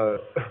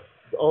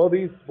 all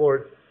these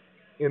sports,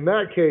 in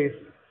that case,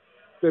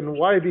 then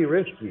why be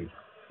risky?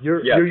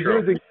 You're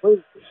using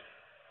weights.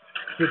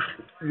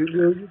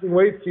 You're using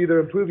weights to either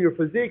improve your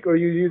physique or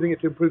you're using it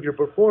to improve your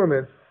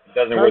performance.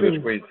 Doesn't work the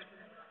squeeze.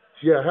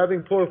 Yeah,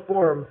 having poor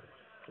form,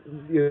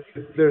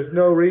 there's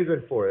no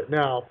reason for it.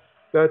 Now,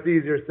 that's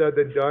easier said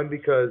than done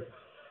because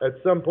at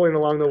some point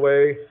along the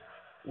way,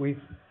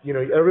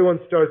 everyone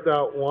starts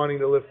out wanting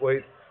to lift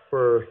weights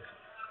to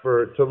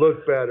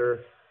look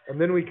better,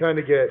 and then we kind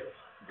of get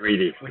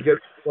greedy. We get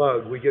the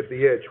bug, we get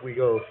the itch. We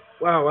go,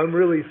 wow, I'm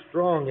really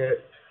strong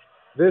at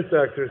this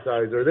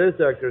exercise or this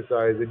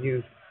exercise,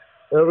 and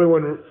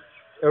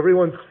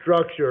everyone's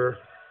structure.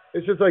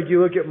 It's just like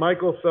you look at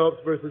Michael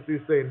Phelps versus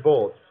Usain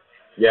Bolt.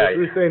 Yeah.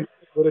 If Usain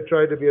would have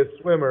tried to be a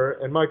swimmer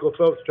and Michael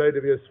Phelps tried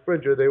to be a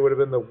sprinter, they would have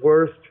been the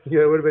worst.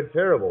 Yeah, it would have been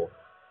terrible.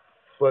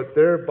 But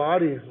their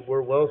bodies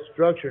were well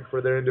structured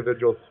for their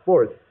individual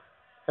sports.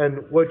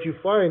 And what you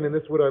find, and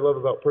this is what I love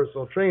about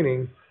personal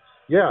training,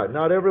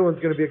 not everyone's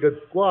going to be a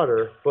good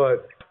squatter,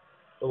 but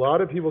a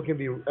lot of people can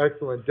be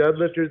excellent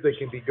deadlifters. They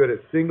can be good at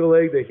single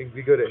leg. They can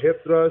be good at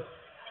hip thrusts.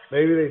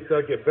 Maybe they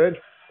suck at bench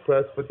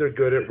press, but they're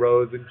good at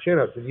rows and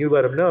chin-ups. And you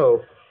let them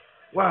know,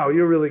 wow,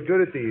 you're really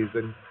good at these.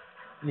 And,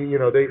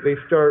 they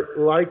start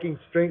liking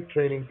strength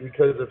training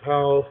because of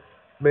how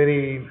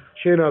many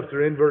chin-ups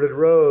or inverted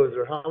rows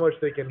or how much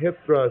they can hip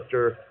thrust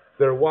or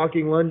their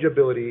walking lunge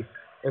ability.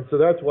 And so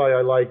that's why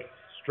I like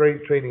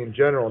strength training in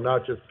general,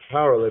 not just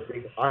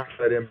powerlifting. I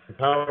try to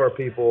empower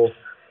people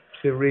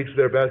to reach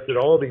their best at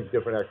all these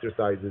different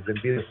exercises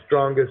and be the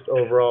strongest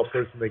overall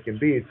person they can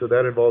be. So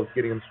that involves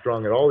getting them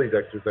strong at all these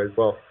exercises.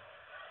 Well,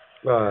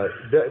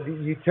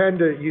 you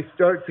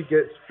start to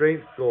get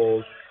strength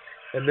goals,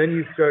 and then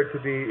you start to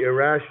be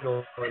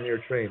irrational in your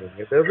training.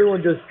 If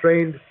everyone just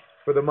trained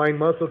for the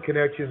mind-muscle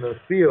connection in the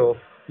feel,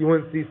 you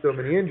wouldn't see so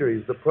many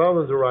injuries. The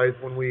problems arise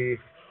when we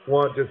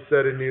want to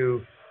set a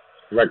new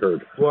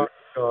record, squat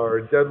PR,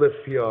 or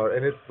deadlift PR,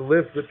 and it's the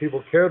lifts that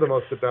people care the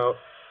most about,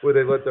 where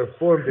they let their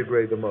form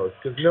degrade the most,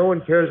 because no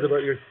one cares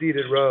about your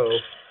seated row,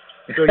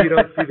 so you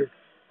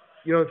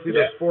don't see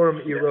the form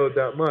erode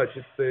that much.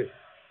 It's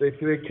they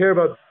care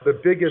about the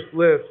biggest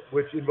lifts,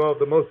 which involve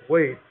the most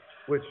weight,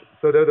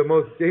 so they're the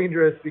most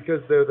dangerous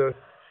because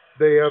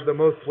they have the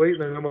most weight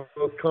and they're the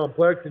most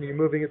complex, and you're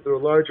moving it through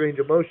a large range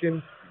of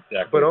motion.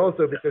 Exactly. But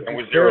also because and you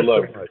with care zero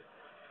load. so much.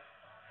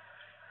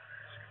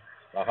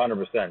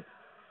 100%.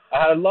 I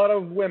had a lot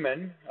of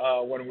women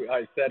when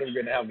I said we're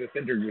going to have this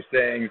interview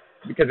saying,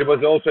 because it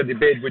was also a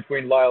debate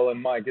between Lyle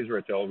and Mike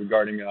Israel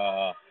regarding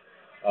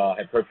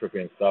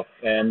hypertrophy and stuff.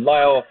 And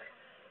Lyle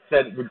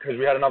said, because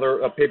we had another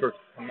paper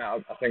come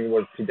out, I think it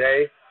was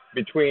today,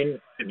 between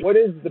what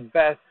is the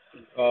best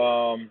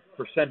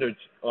percentage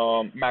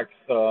max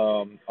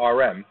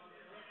RM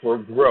for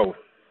growth.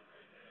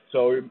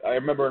 So I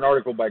remember an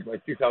article back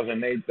like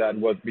 2008 that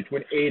was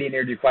between 80 and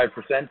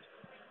 85%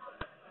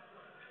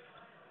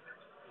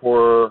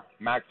 for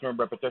maximum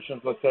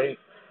repetitions, let's say,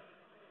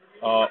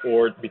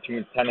 or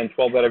between 10 and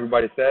 12 that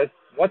everybody says.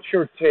 What's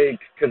your take?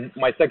 Because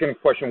my second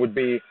question would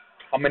be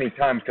how many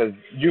times, because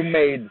you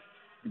made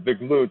the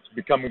glutes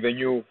becoming the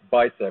new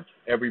biceps.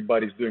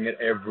 Everybody's doing it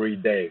every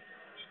day.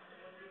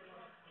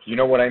 You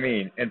know what I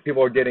mean? And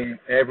people are getting,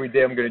 every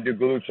day I'm going to do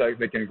glutes so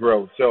they can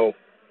grow. So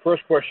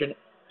first question,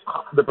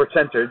 the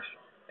percentage,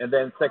 and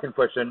then second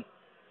question,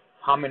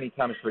 how many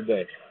times per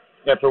day,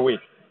 per week?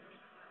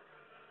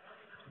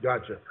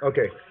 Gotcha.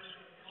 Okay.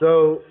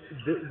 So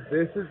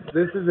this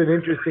is an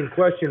interesting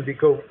question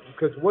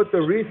because what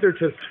the research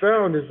has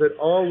found is that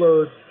all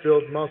loads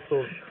build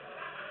muscle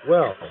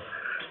well.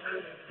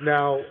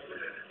 Now,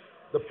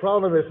 the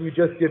problem if you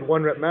just did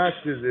 1 rep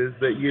maxes is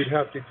that you'd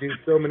have to do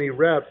so many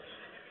reps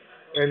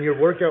and your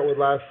workout would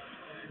last,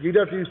 you'd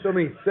have to do so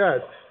many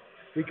sets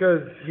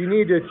because you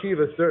need to achieve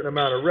a certain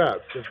amount of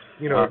reps,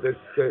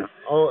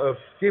 of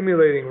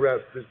stimulating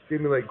reps that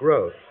stimulate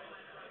growth.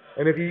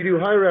 And if you do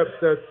high rep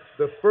sets,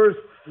 the first,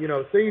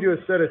 say you do a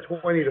set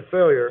of 20 to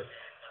failure,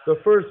 the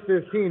first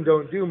 15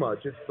 don't do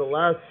much. It's the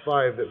last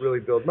 5 that really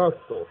build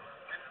muscle.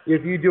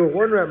 If you do a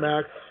 1 rep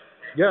max,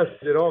 yes,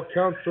 it all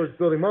counts towards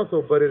building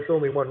muscle, but it's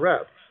only 1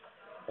 rep.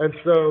 And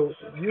so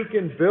you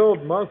can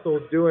build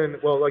muscle doing,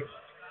 like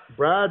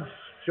Brad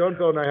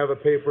Schoenfeld and I have a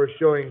paper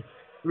showing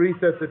 3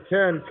 sets of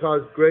 10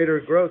 cause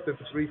greater growth than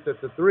 3 sets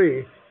of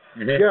 3.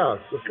 Mm-hmm. Yeah,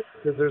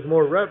 because there's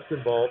more reps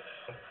involved.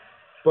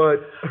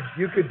 But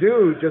you could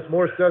do just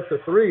more sets of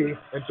 3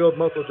 and build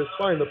muscle just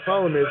fine. The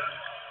problem is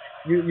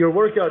your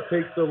workout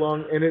takes so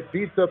long and it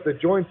beats up the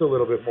joints a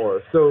little bit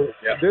more. So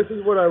This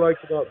is what I like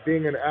about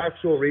being an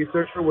actual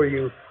researcher, where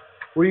you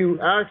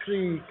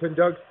actually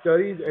conduct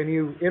studies and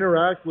you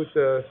interact with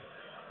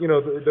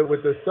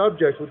with the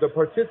subjects, with the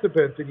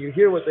participants, and you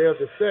hear what they have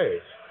to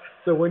say.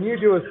 So when you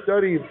do a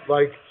study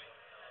like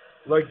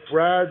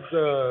Brad's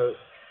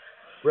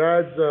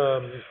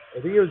I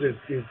think it was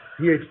his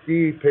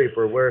PhD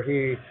paper where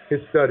he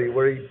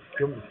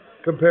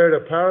compared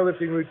a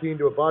powerlifting routine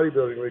to a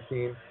bodybuilding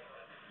routine,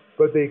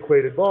 but they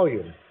equated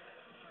volume.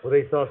 Well,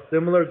 they saw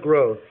similar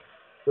growth.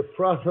 The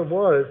problem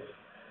was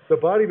the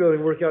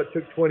bodybuilding workout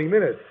took 20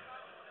 minutes.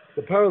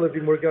 The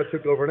powerlifting workout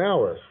took over an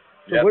hour.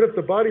 So what if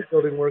the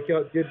bodybuilding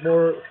workout did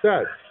more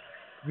sets,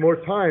 more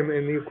time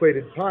in the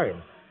equated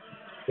time?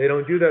 They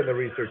don't do that in the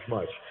research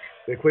much.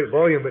 They equate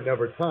volume but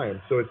never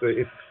time. So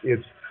it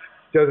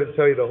doesn't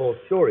tell you the whole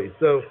story.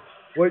 So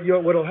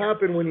what'll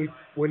happen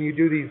when you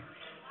do these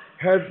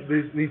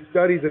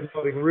studies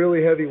involving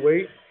really heavy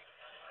weight,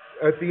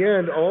 at the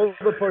end all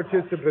the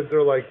participants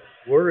are like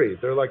worried.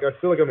 They're like, I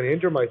feel like I'm going to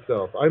injure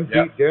myself. I'm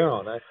beat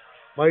down.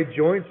 My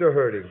joints are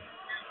hurting.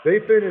 They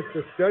finish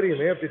the study and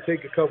they have to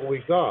take a couple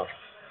weeks off.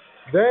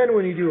 Then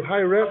when you do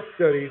high rep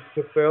studies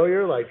to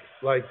failure, like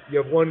you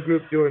have one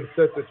group doing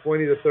sets of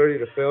 20 to 30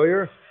 to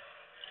failure,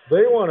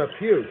 they want to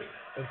puke.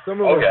 And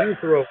some of them do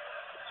throw.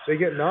 They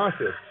get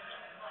nauseous.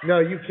 Now,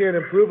 you can't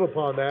improve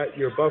upon that,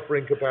 your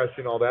buffering capacity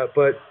and all that,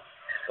 but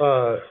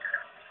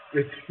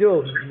it's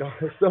still,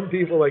 some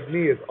people like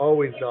me, it's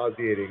always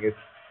nauseating. It's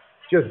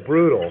just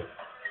brutal.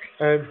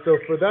 And so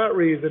for that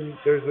reason,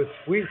 there's a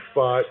sweet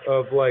spot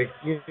of 6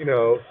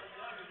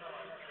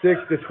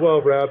 to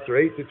 12 reps or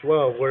 8 to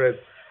 12 where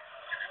it's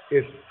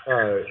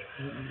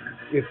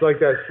it's like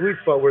that sweet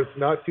spot where it's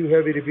not too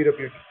heavy to beat up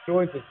your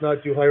joints, it's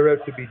not too high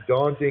reps to be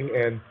daunting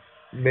and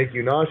make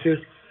you nauseous,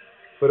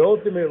 but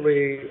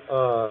ultimately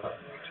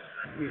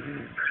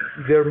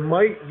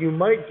you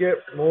might get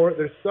more.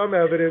 There's some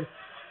evidence,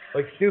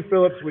 like Stu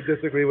Phillips would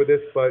disagree with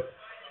this, but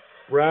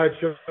Brad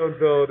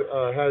Schoenfeld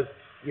has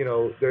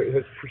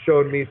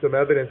shown me some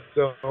evidence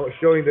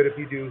showing that if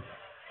you do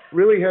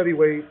really heavy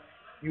weight,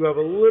 you have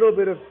a little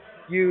bit of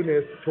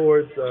skewness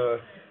towards.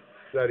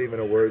 Is that even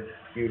a word?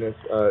 Skewness.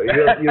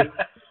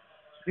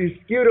 You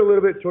skewed a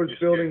little bit towards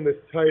building the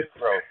type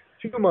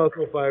 2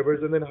 muscle fibers,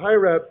 and then high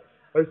reps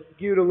are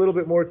skewed a little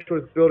bit more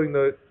towards building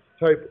the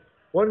type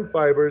 1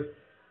 fibers,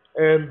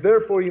 and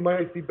therefore you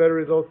might see better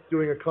results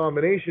doing a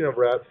combination of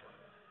reps.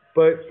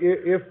 But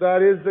if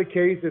that is the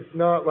case, it's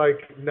not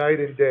like night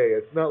and day.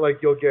 It's not like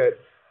you'll get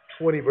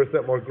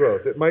 20% more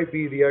growth. It might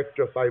be the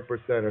extra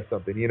 5% or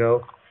something, you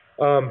know.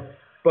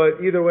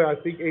 But either way, I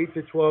think 8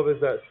 to 12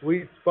 is that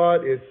sweet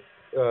spot.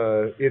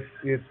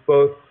 It's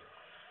both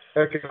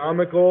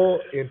economical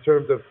in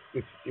terms of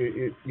if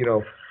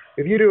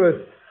you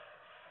do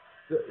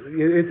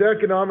it's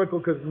economical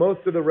because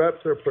most of the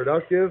reps are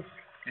productive.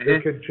 They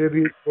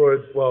contribute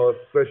towards, well,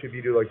 especially if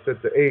you do like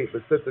sets of 8,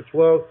 but sets of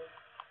 12,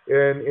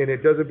 and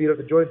it doesn't beat up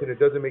the joints and it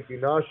doesn't make you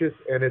nauseous,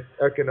 and it's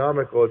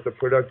economical. It's a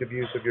productive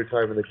use of your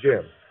time in the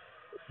gym.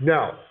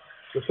 Now,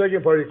 the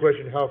second part of your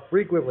question, how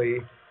frequently,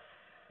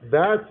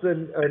 that's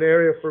an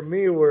area for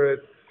me where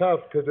it's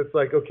tough because it's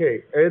like,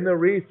 okay, in the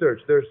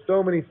research, there's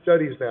so many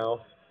studies now,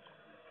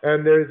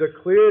 and there's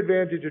a clear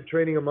advantage of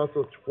training a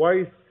muscle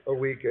twice a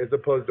week as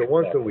opposed to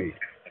once a week.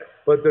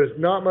 But there's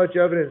not much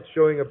evidence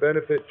showing a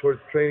benefit towards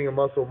training a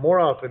muscle more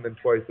often than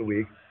twice a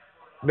week.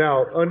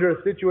 Now, under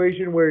a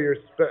situation where you're,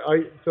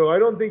 so I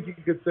don't think you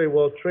could say,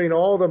 well, train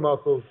all the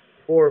muscles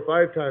 4 or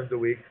 5 times a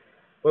week.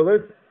 But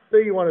let's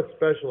say you want to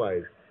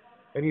specialize,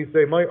 and you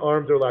say, my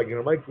arms are lagging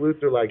or my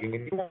glutes are lagging,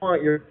 and you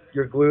want your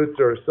glutes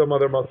or some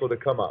other muscle to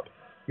come up.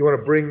 You want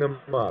to bring them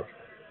up.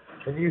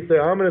 And you say,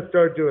 I'm going to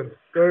start doing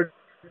 30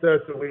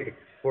 sets a week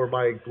for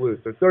my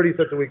glutes or 30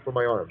 sets a week for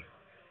my arms.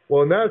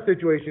 Well, in that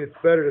situation, it's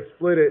better to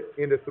split it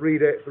into 3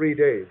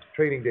 days,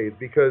 training days,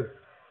 because...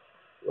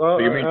 so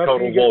you mean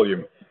total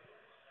volume?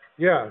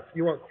 Yeah,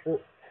 you want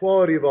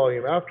quality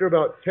volume. After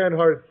about 10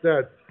 hard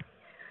sets,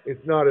 it's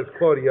not as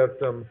quality. You have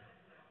some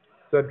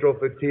central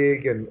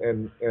fatigue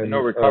and no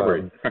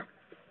recovery.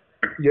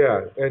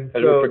 Yeah, and so...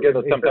 we forget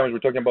that sometimes we're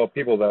talking about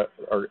people that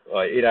are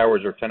 8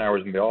 hours or 10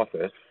 hours in the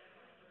office,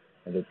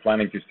 and they're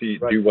planning to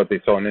do what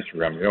they saw on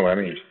Instagram. You know what I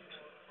mean?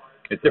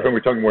 It's different.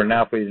 We're talking about an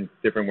athlete. It's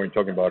different when you're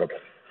talking about a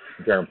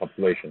general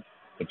population.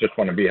 They just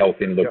want to be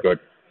healthy and look good.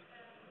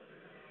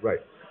 Right.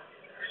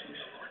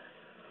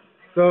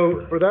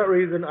 So for that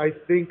reason, I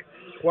think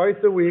twice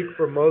a week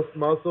for most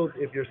muscles.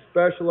 If you're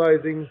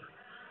specializing,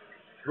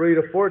 3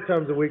 to 4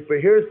 times a week. But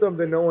here's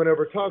something no one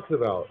ever talks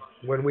about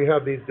when we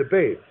have these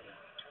debates.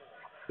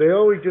 They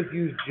always just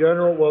use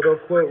general, well,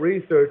 they'll quote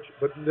research,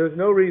 but there's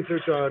no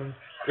research on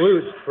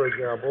glutes, for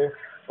example.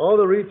 All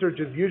the research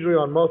is usually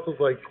on muscles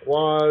like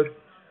quads,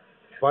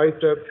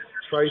 biceps,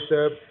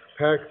 triceps,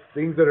 pecs,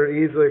 things that are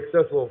easily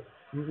accessible.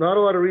 Not a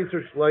lot of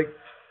research like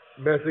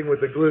messing with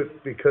the glutes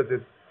because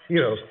it's,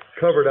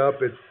 covered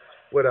up, it's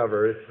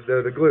whatever,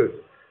 they're the glutes.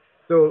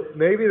 So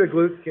maybe the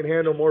glutes can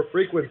handle more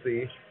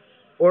frequency,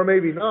 or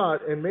maybe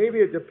not, and maybe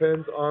it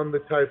depends on the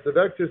types of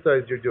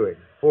exercise you're doing.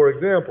 For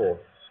example,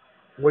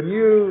 when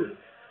you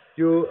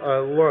do a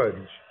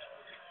lunge,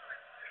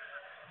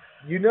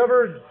 you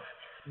never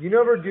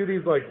do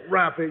these like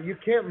rapid, you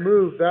can't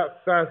move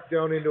that fast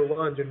down into a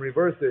lunge and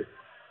reverse it,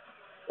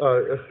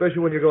 especially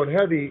when you're going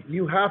heavy.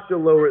 You have to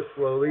lower it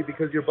slowly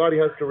because your body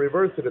has to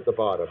reverse it at the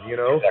bottom,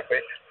 Exactly.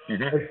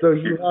 Mm-hmm. And so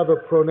you have a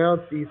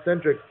pronounced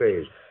eccentric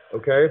phase,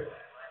 okay?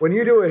 When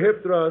you do a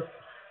hip thrust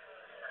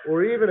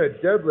or even a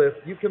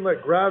deadlift, you can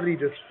let gravity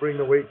just bring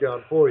the weight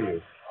down for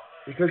you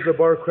because the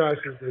bar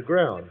crashes to the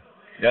ground.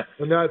 Yes.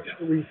 And that's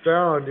what we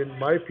found in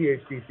my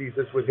PhD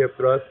thesis with hip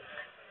thrust.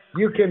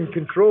 You can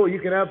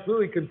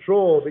absolutely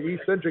control the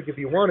eccentric if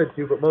you wanted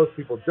to, but most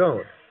people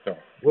don't. So.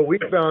 What we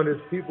found is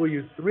people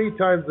use 3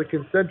 times the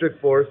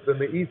concentric force than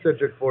the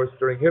eccentric force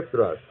during hip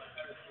thrust.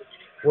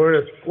 Where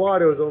in a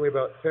squat, it was only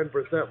about 10%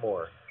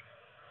 more.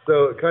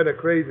 So kind of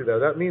crazy, though.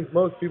 That means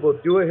most people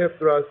do a hip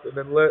thrust and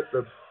then let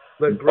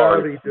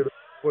gravity do it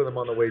for them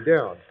on the way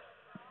down.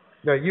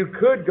 Now, you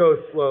could go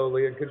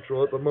slowly and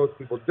control it, but most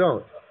people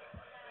don't.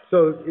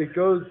 So it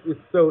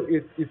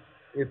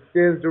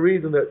stands to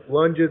reason that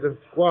lunges and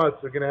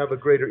squats are going to have a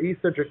greater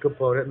eccentric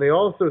component, and they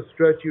also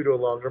stretch you to a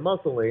longer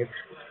muscle length,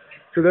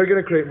 so they're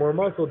going to create more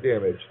muscle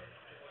damage.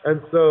 And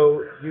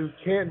so you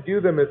can't do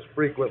them as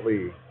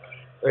frequently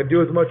and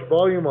do as much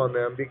volume on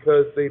them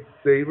because they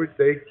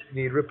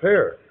need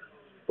repair.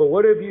 But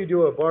what if you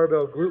do a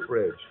barbell glute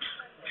bridge?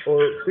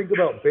 Or think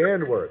about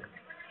band work.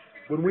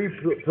 When we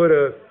put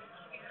a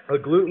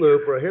glute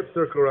loop or a hip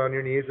circle around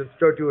your knees and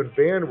start doing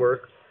band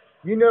work,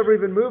 you never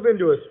even move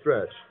into a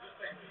stretch.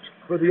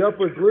 For the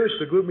upper glutes,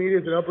 the glute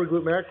medius and upper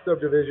glute max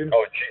subdivision,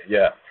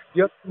 yeah,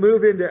 you have to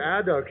move into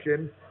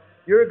adduction,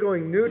 you're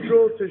going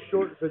neutral to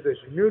shorten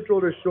position,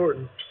 neutral to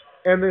shorten,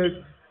 and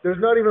there's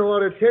not even a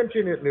lot of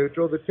tension at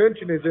neutral. The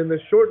tension is in the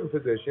shortened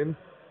position.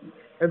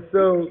 And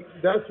so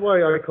that's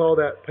why I call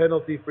that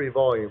penalty-free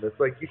volume. It's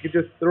like you could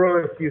just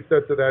throw a few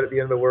sets of that at the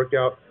end of the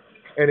workout,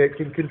 and it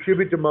can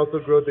contribute to muscle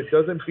growth. It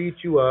doesn't beat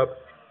you up.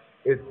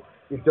 It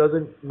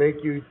doesn't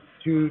make you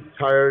too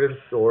tired and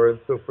sore. And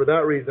so for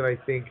that reason, I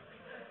think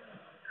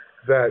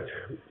that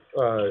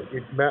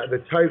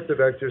the types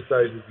of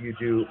exercises you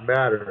do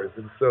matters.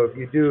 And so if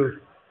you do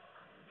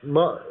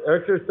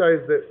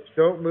exercises that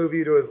don't move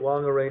you to as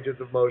long a ranges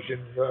of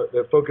motion,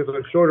 that focus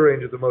on shorter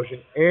ranges of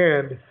motion,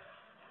 and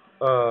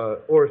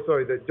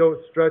that don't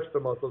stretch the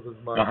muscles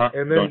as much,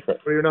 and then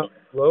where you're not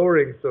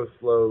lowering so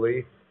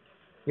slowly.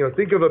 You know,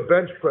 think of a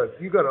bench press.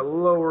 You got to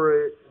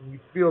lower it, and you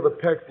feel the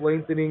pecs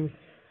lengthening.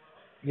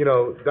 You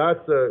know,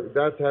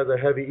 that has a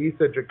heavy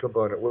eccentric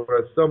component,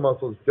 whereas some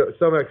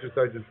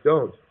exercises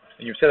don't.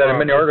 And you've said that in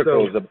many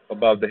articles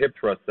about the hip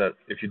thrust, that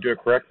if you do it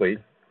correctly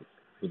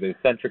with the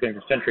eccentric and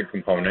concentric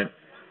component,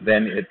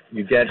 then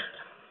you get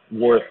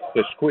worth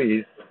the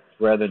squeeze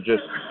rather than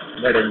just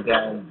letting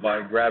down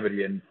by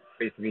gravity and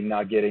basically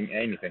not getting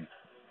anything.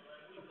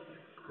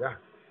 Yeah.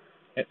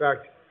 In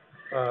fact,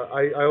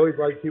 I always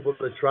like people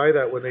to try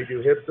that when they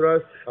do hip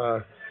thrust.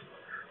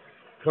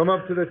 Come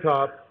up to the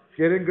top,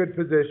 get in good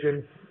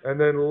position, and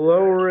then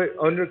lower it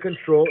under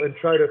control and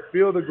try to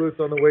feel the glutes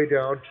on the way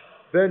down.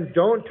 Then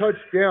don't touch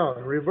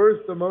down.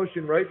 Reverse the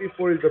motion right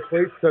before the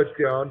plates touch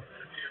down,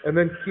 and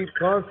then keep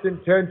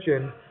constant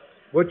tension.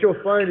 What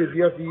you'll find is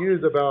you have to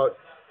use about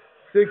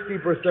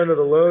 60% of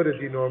the load as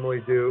you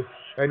normally do,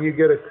 and you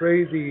get a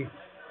crazy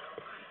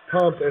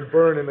pump and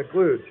burn in the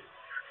glutes.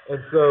 And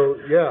so,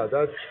 yeah,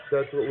 that's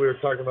what we were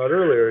talking about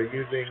earlier,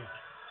 using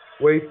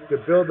weights to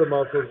build the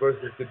muscles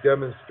versus to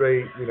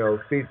demonstrate,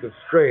 feats of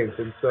strength.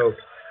 And so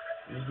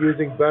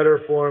using better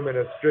form and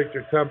a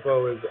stricter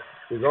tempo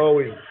is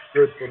always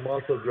good for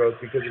muscle growth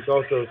because it's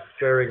also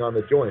sparing on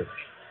the joints.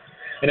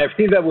 And I've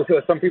seen that with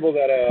some people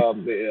that,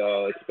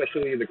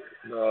 especially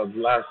the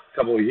last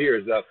couple of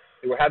years,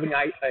 they were having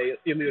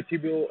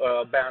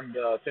iliotibial band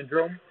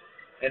syndrome.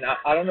 And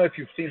I don't know if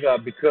you've seen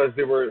that because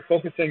they were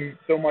focusing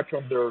so much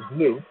on their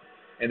glute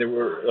and they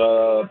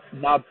were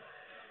not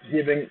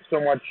giving so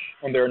much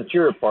on their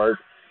anterior part,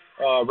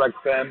 rec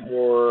fem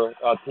or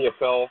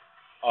TFL,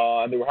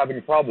 and they were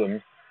having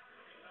problems.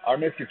 I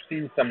don't know if you've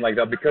seen something like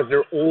that because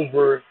they're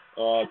over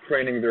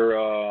training their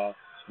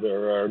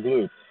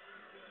glutes.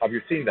 Have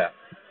you seen that?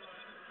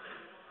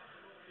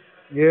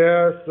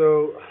 Yeah,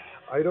 so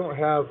I don't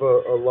have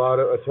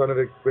a ton of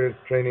experience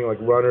training like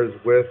runners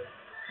with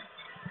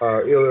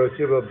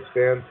iliotibial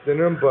band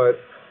syndrome, but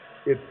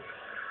it's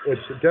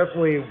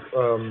definitely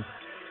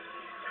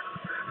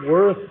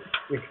worth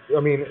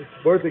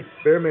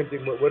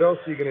experimenting. What else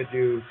are you going to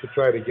do to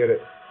try to get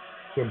it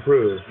to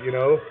improve?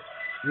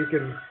 You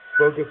can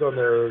focus on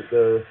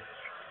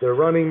their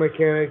running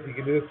mechanics. You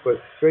can do this, but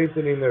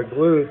strengthening their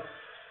glutes,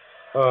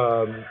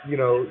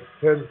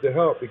 tends to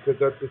help because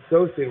that's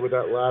associated with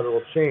that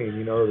lateral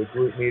chain. The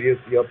glute medius,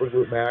 the upper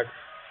glute max,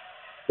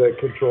 that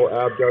control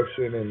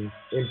abduction and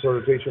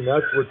internal rotation.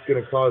 That's what's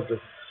going to cause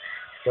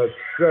that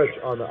stretch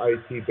on the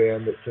IT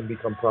band that can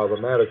become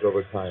problematic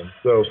over time.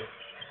 So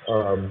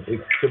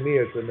to me,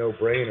 it's a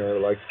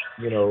no-brainer. Like,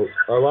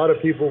 a lot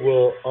of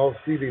people I'll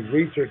see these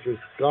researchers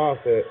scoff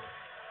at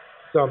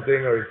something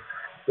or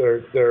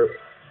they're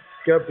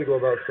skeptical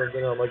about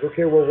something. I'm like,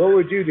 okay, well, what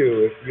would you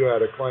do if you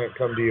had a client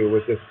come to you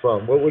with this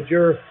problem?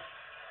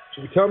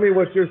 Tell me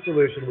what your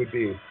solution would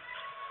be.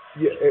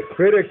 Yeah,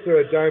 critics are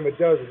a dime a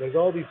dozen. There's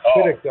all these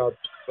critics out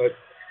there, but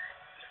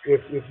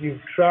if you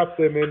trap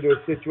them into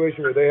a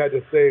situation where they had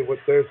to say what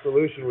their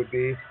solution would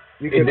be,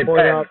 you can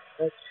point out.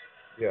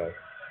 Yeah.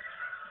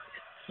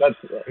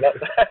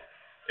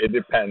 It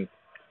depends.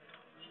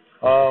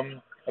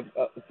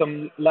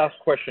 Some last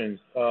questions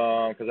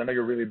because I know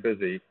you're really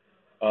busy.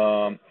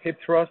 Hip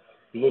thrust,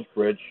 glute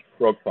bridge,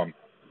 growth pump.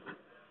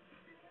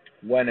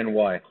 When and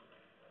why?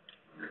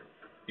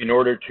 In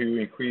order to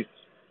increase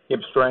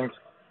hip strength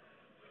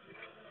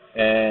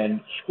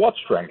and squat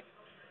strength.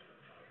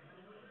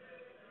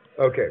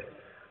 Okay.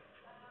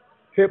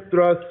 Hip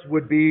thrust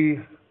would be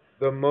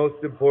the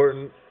most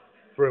important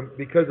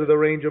because of the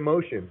range of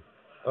motion.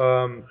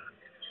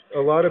 A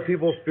lot of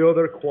people feel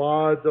their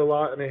quads a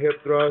lot in a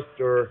hip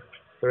thrust or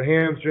their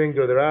hamstrings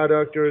or their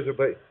adductors,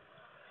 but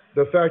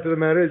the fact of the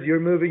matter is you're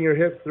moving your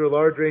hips through a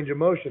large range of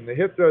motion. The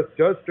hip thrust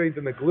does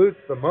strengthen the glutes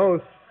the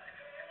most,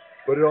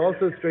 but it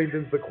also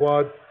strengthens the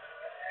quads,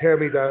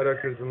 hammies,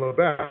 adductors, and low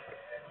back.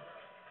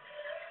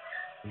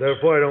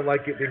 Therefore, I don't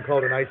like it being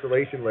called an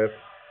isolation lift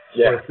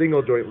or a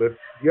single joint lift.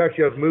 You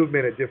actually have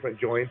movement at different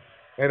joints,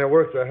 and it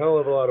works a hell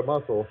of a lot of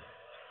muscle.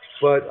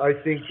 But I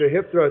think the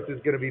hip thrust is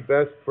going to be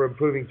best for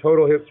improving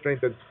total hip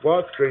strength and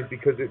squat strength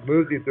because it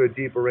moves you through a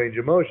deeper range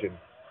of motion.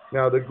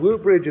 Now, the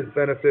glute bridge is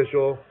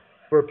beneficial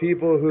for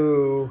people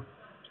who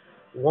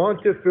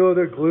want to feel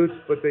their glutes,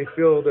 but they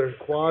feel their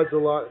quads a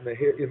lot in the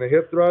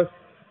hip thrust.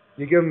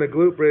 You give them the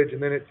glute bridge,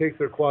 and then it takes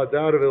their quads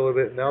out of it a little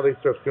bit, and now they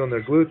start feeling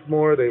their glutes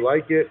more. They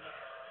like it.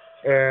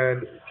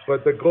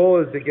 But the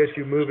goal is to get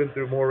you moving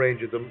through more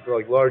ranges of,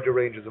 like larger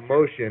ranges of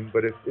motion.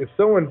 But if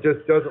someone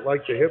just doesn't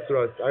like the hip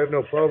thrust, I have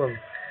no problem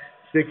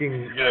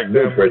sticking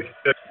them with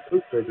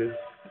glute bridges.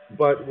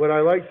 But what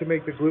I like to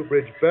make the glute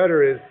bridge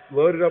better is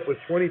load it up with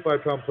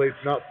 25-pound plates,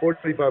 not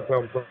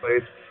 45-pound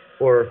plates,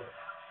 or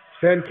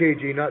 10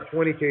 kg, not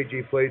 20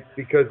 kg plates,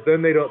 because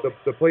then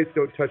the plates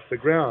don't touch the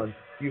ground.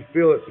 You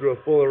feel it through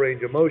a fuller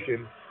range of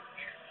motion.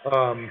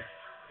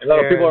 A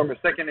lot of people are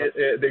mistaken.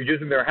 They're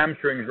using their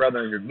hamstrings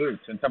rather than your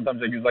glutes, and sometimes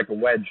they use like a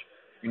wedge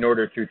in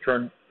order to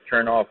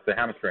turn off the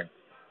hamstring.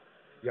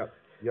 Yep,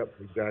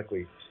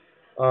 exactly.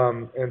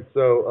 And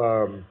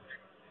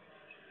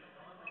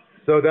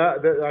so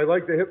that I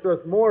like the hip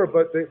thrust more,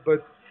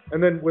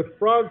 and then with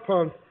frog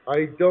pumps,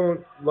 I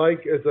don't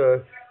like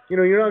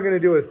you're not going to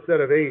do a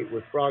set of 8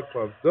 with frog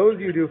pumps. Those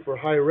you do for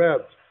high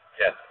reps.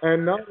 Yes.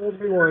 And not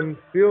everyone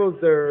feels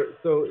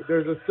so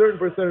there's a certain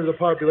percentage of the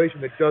population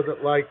that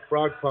doesn't like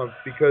frog pumps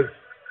because,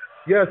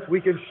 yes,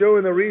 we can show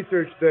in the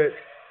research that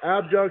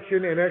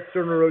abduction and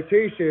external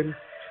rotation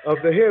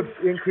of the hips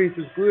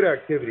increases glute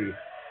activity.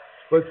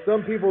 But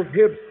some people's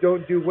hips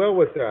don't do well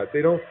with that.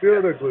 They don't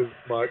feel their glutes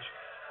much.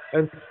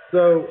 And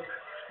so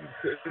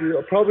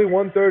probably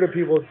 1/3 of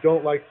people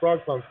don't like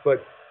frog pumps,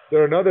 but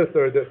there are another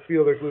third that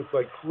feel their glutes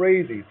like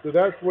crazy. So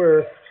that's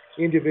where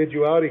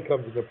individuality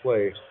comes into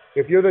play.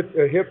 If you're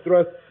a hip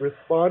thrust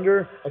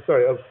responder, a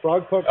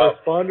frog pump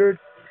responder,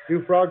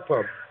 do frog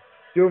pumps.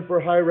 Do them for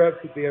high reps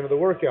at the end of the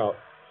workout.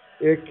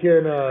 It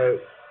can,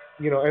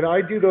 and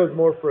I do those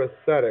more for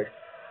aesthetics.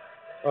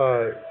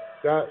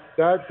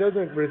 That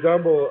doesn't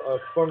resemble a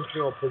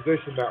functional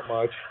position that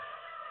much.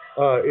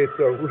 It's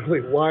a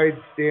really wide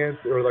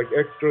stance or like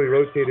externally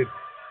rotated,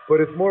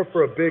 but it's more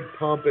for a big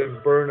pump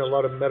and burn a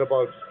lot of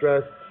metabolic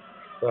stress.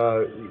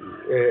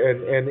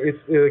 And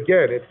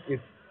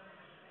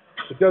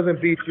it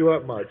doesn't beat you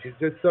up much. It's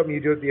just something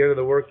you do at the end of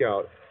the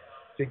workout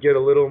to get a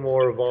little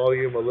more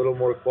volume, a little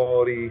more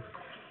quality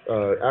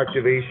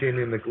activation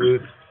in the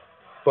glutes.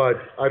 But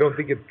I don't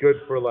think it's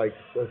good for like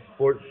a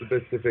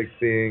sport-specific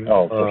thing.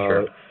 Oh,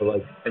 for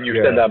sure. And you've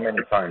said that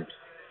many times.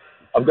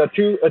 I've got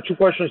two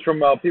questions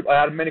from people.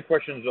 I had many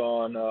questions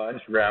on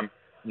Instagram.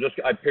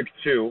 I picked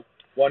 2.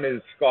 One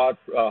is Scott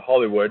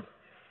Hollywood.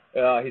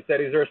 He said,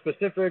 "Is there a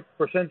specific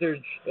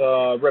percentage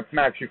rep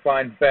max you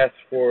find best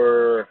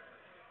for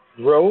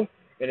growth,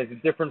 and is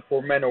it different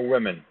for men or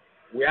women?"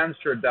 We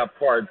answered that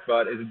part,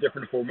 but is it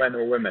different for men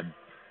or women?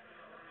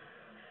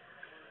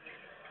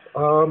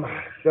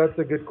 That's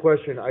a good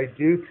question. I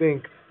do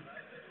think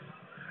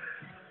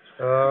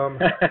in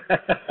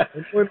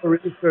the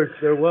research,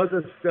 there was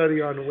a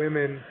study on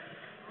women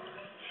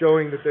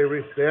showing that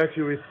they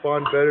actually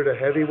respond better to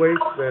heavy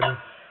weights than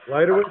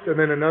lighter weights, and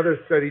then another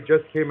study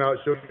just came out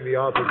showing the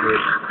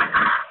opposite.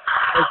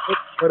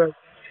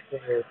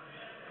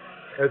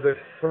 As a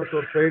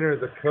personal trainer,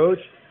 as a coach,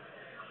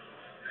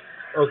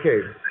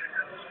 okay,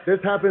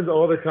 this happens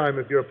all the time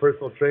if you're a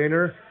personal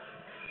trainer.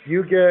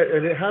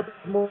 And it happens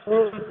more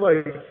with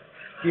like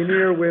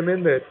skinnier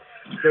women that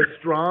they're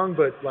strong,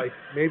 but like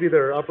maybe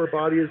their upper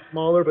body is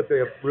smaller, but they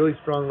have really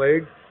strong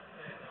legs.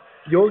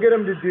 You'll get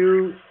them to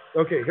do,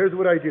 okay, here's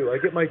what I do. I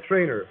get my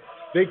trainer.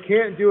 They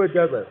can't do a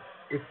deadlift.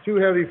 It's too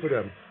heavy for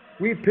them.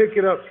 We pick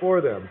it up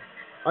for them.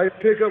 I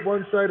pick up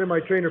one side and my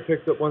trainer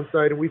picks up one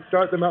side, and we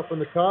start them out from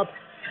the top,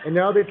 and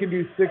now they can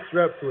do 6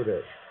 reps with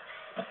it.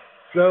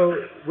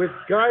 So with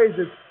guys,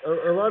 it's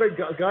a lot of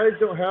guys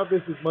don't have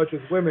this as much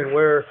as women,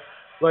 where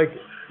like,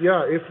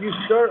 yeah, if you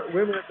start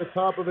women at the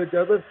top of a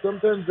deadlift,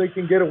 sometimes they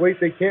can get a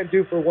weight they can't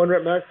do for 1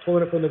 rep max,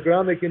 pulling it from the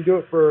ground. They can do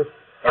it for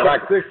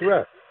 6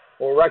 reps.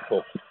 Or rack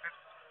pull.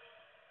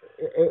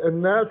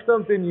 And that's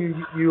something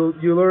you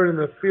learn in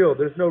the field.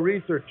 There's no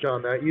research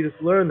on that. You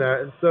just learn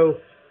that. And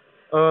so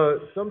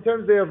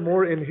sometimes they have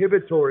more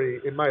inhibitory,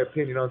 in my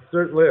opinion, on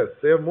certain lifts.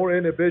 They have more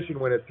inhibition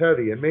when it's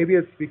heavy. And maybe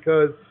it's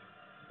because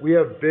we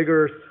have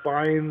bigger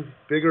spines,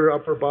 bigger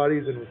upper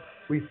bodies, and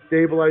we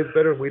stabilize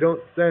better. And we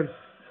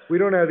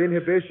don't have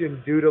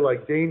inhibition due to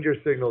like danger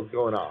signals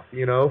going off,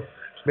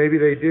 Maybe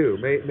they do.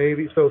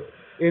 Maybe. So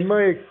in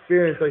my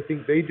experience, I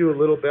think they do a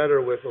little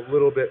better with a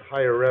little bit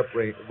higher reps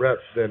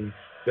than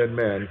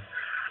men.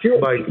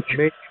 Like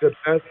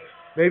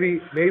maybe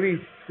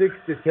 6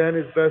 to 10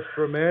 is best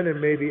for men, and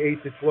maybe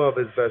 8 to 12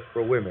 is best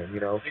for women, Do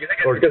you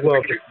think it's because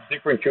of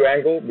different Q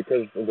angle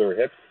because of their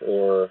hips,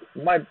 or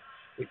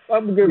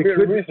I'm going to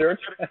do research.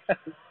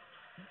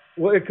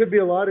 Well, it could be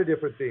a lot of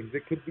different things.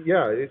 It could be,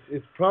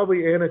 it's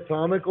probably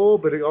anatomical,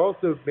 but it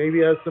also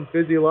maybe has some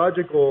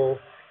physiological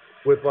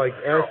with like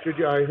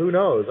estrogen. Who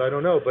knows? I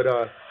don't know, but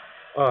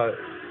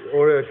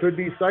or it could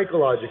be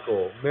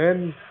psychological.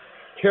 Men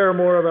care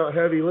more about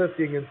heavy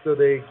lifting, and so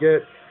they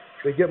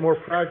get more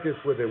practice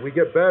with it. We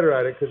get better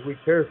at it because we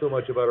care so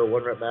much about our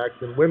 1 rep max.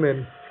 And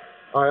women,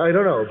 I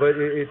don't know, but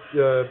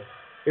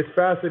it's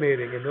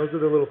fascinating, and those are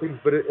the little things.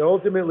 But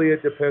ultimately,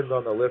 it depends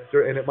on the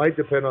lifter, and it might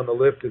depend on the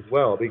lift as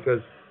well,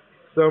 because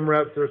some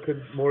reps are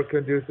more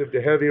conducive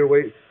to heavier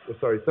weight.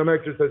 Some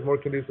exercise more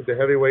conducive to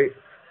heavy weight,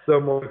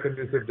 some more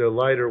conducive to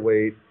lighter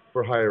weight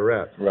for higher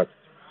reps. Right.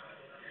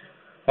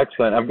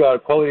 Excellent. I've got a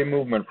quality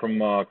movement from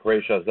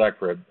Croatia,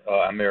 Zagreb,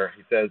 Amir.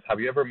 He says, have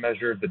you ever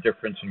measured the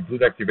difference in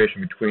glute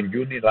activation between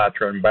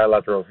unilateral and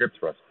bilateral hip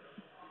thrust?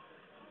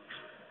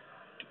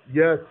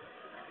 Yes,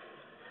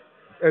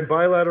 and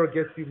bilateral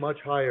gets you much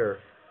higher.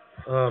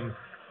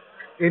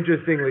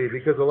 Interestingly,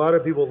 because a lot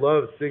of people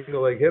love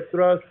single leg hip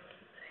thrust.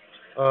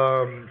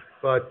 When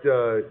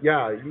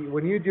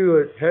you do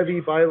a heavy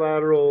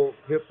bilateral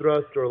hip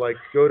thrust or like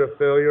go to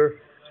failure,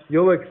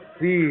 you'll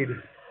exceed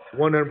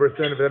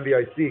 100% of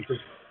MVIC, because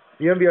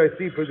the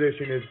MVIC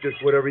position is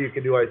just whatever you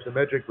can do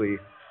isometrically.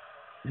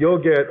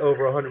 You'll get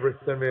over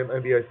 100% of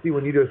MVIC.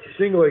 When you do a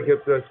single leg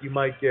hip thrust, you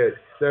might get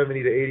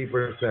 70 to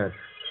 80%.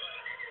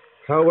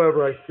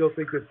 However, I still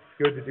think it's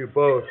good to do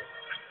both,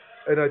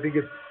 and I think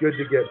it's good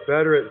to get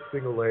better at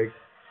single leg.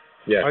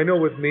 Yeah. I know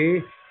with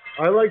me,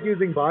 I like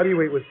using body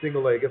weight with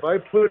single leg. If I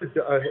put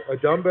a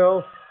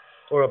dumbbell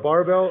or a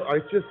barbell, I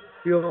just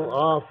feel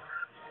off.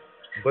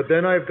 But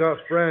then I've got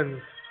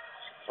friends,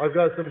 I've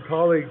got some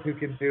colleagues who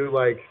can do,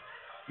 like,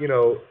 you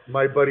know,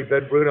 my buddy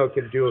Ben Bruno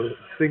can do a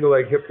single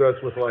leg hip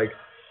thrust with like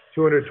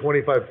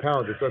 225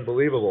 pounds. It's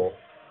unbelievable.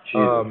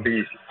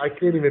 I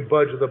can't even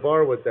budge the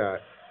bar with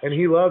that. And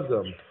he loves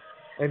them.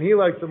 And he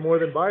likes them more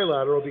than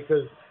bilateral,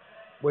 because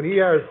when he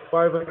has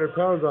 500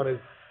 pounds on his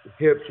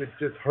hips, it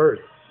just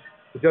hurts.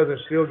 It doesn't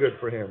feel good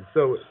for him.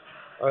 So,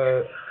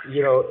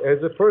 you know,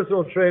 as a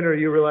personal trainer,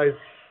 you realize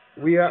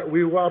we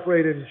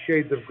operate in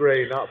shades of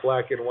gray, not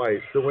black and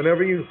white. So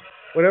whenever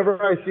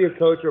I see a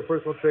coach or a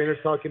personal trainer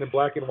talking in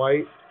black and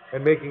white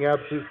and making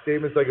absolute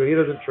statements like, oh, he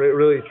doesn't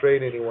really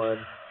train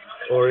anyone,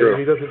 or Sure.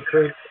 he doesn't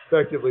train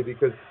effectively,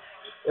 because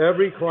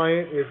every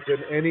client is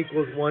an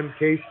N=1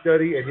 case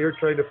study, and you're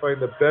trying to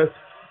find the best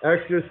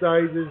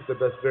exercises, the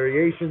best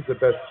variations, the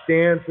best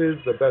stances,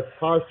 the best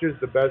postures,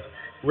 the best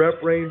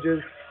rep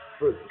ranges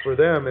for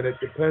them, and it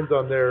depends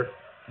on their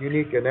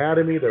unique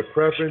anatomy, their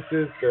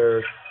preferences,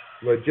 their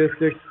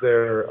logistics,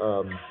 their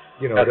That's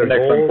their an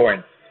excellent goals.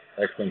 point.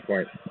 Excellent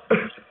point.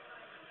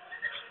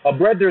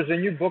 Bret, there's a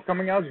new book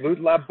coming out,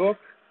 Glute Lab book.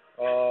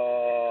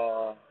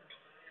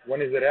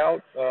 When is it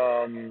out?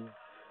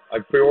 I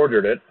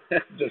pre-ordered it.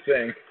 Just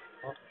saying.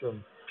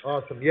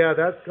 Awesome. Yeah,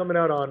 that's coming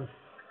out on.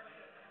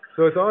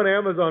 So it's on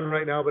Amazon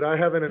right now, but I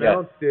haven't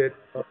announced it.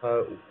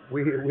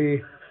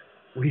 Me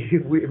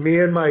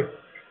and my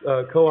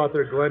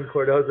co-author Glenn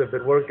Cordoza have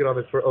been working on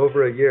this for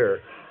over a year,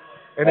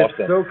 and Awesome.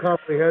 It's so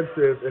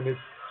comprehensive. And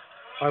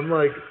I'm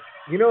like,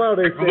 you know how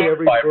they say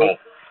every book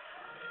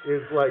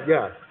is like,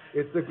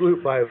 it's the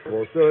glute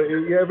Bible. So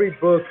every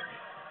book,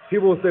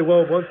 people will say,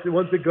 well, once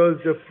it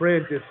goes to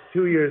print, it's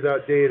 2 years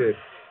outdated.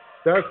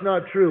 That's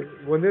not true.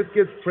 When this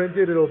gets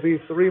printed, it'll be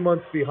 3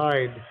 months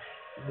behind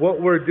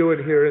what we're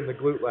doing here in the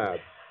Glute Lab.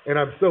 And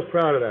I'm so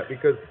proud of that,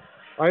 because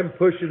I'm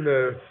pushing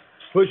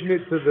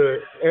it to the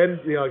end,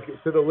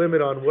 to the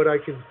limit on what I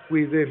can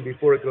squeeze in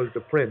before it goes to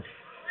print.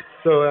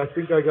 So I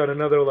think I got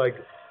another like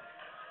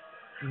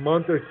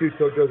month or two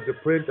till it goes to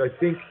print. I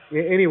think,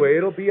 anyway,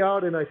 it'll be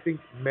out in, I think,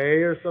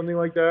 May or something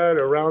like that,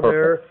 around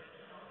there.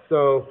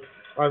 So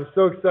I'm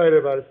so excited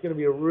about it. It's going to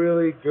be a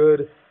really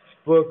good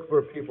book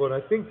for people. And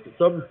I think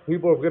some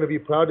people are going to be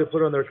proud to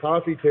put on their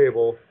coffee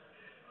table,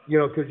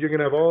 because you're going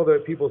to have all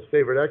the people's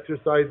favorite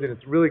exercises, and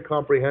it's really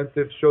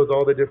comprehensive, shows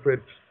all the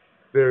different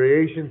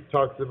variations,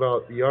 talks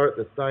about the art,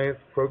 the science,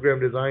 program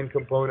design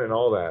component, and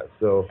all that.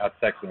 So that's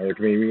excellent. It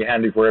can be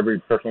handy for every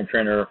personal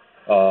trainer,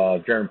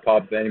 general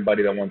pop,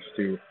 anybody that wants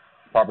to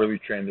properly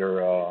train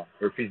their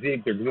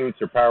physique, their glutes,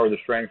 their power, their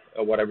strength,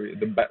 whatever,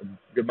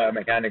 good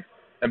biomechanics,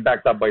 and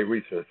backed up by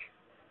research.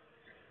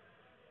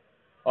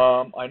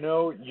 I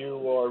know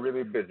you are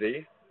really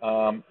busy.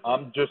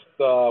 I'm just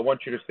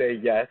want you to say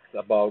yes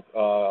about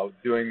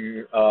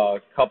doing a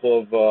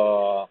couple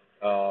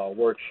of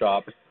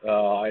workshops.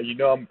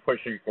 I'm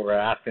pushing for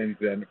Athens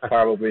and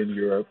probably in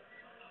Europe.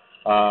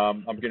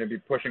 I'm going to be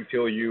pushing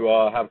till you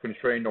have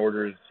constraint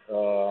orders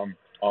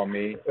on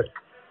me.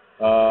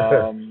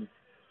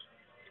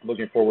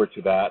 Looking forward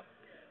to that.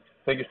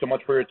 Thank you so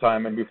much for your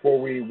time. And before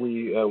we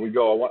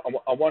go,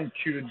 I want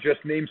you to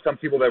just name some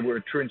people that were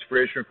a true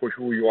inspiration for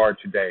who you are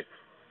today.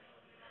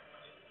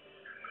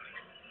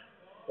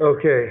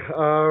 Okay.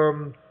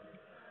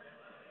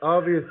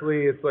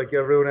 Obviously, it's like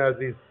everyone has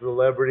these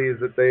celebrities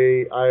that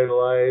they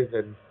idolize,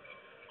 and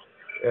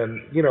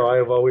I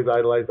have always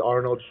idolized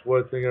Arnold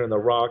Schwarzenegger and The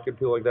Rock and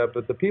people like that.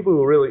 But the people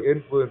who really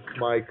influenced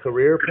my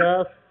career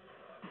path,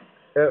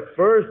 at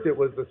first it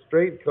was the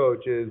strength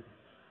coaches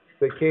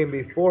that came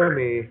before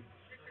me,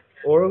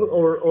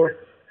 or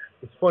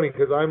it's funny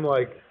because I'm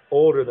like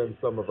older than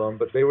some of them,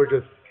 but they were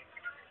just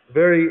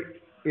very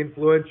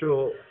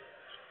influential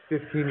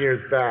 15 years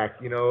back,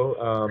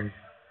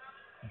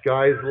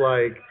 guys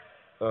like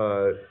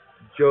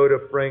Joe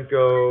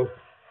DeFranco,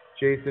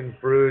 Jason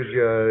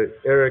Ferrugia,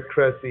 Eric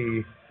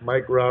Cressy,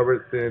 Mike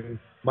Robertson,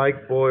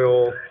 Mike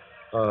Boyle,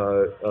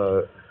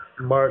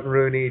 Martin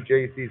Rooney,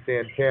 J.C.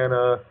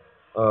 Santana.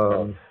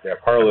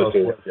 Carlos.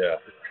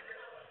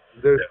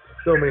 There's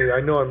so many.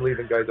 I know I'm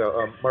leaving guys out.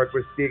 Mark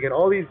Verstegen,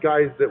 all these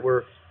guys that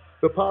were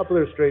the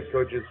popular strength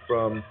coaches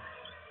from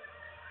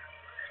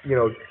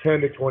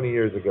 10 to 20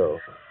 years ago.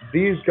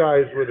 These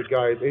guys were the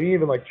guys, and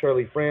even like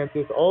Charlie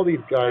Francis, all these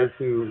guys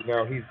who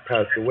now he's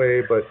passed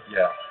away, but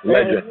Yeah,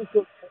 legend.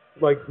 also,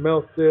 like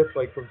Mel Stiff,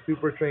 like from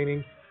Super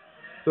Training.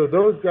 So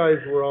those guys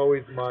were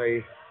always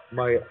my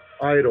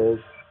idols,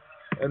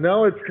 and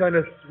now it's kind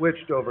of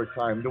switched over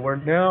time to where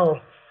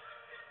now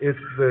it's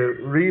the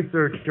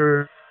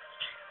researchers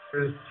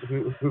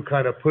who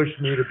kind of push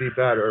me to be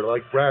better,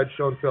 like Brad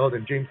Schoenfeld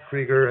and James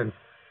Krieger and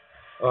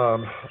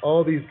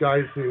all these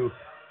guys who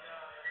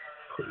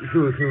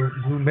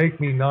make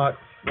me not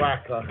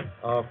slack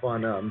off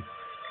on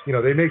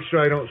they make sure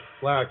I don't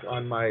slack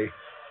on my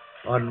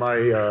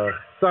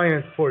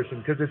science portion,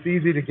 because it's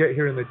easy to get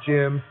here in the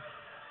gym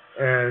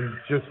and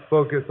just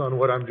focus on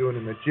what I'm doing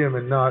in the gym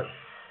and not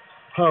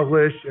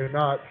publish and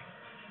not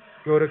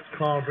go to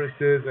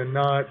conferences and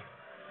not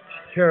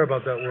care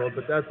about that world.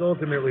 But that's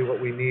ultimately what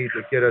we need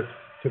to get us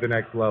to the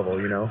next level,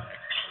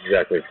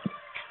 Exactly.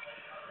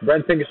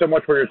 Brent, thank you so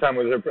much for your time.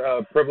 It was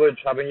a privilege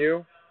having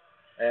you,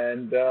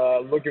 and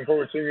looking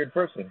forward to seeing you in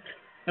person.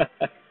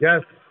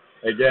 Yes.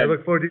 Again. I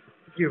look forward to it.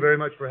 Thank you very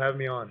much for having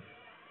me on.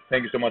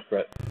 Thank you so much,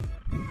 Brett.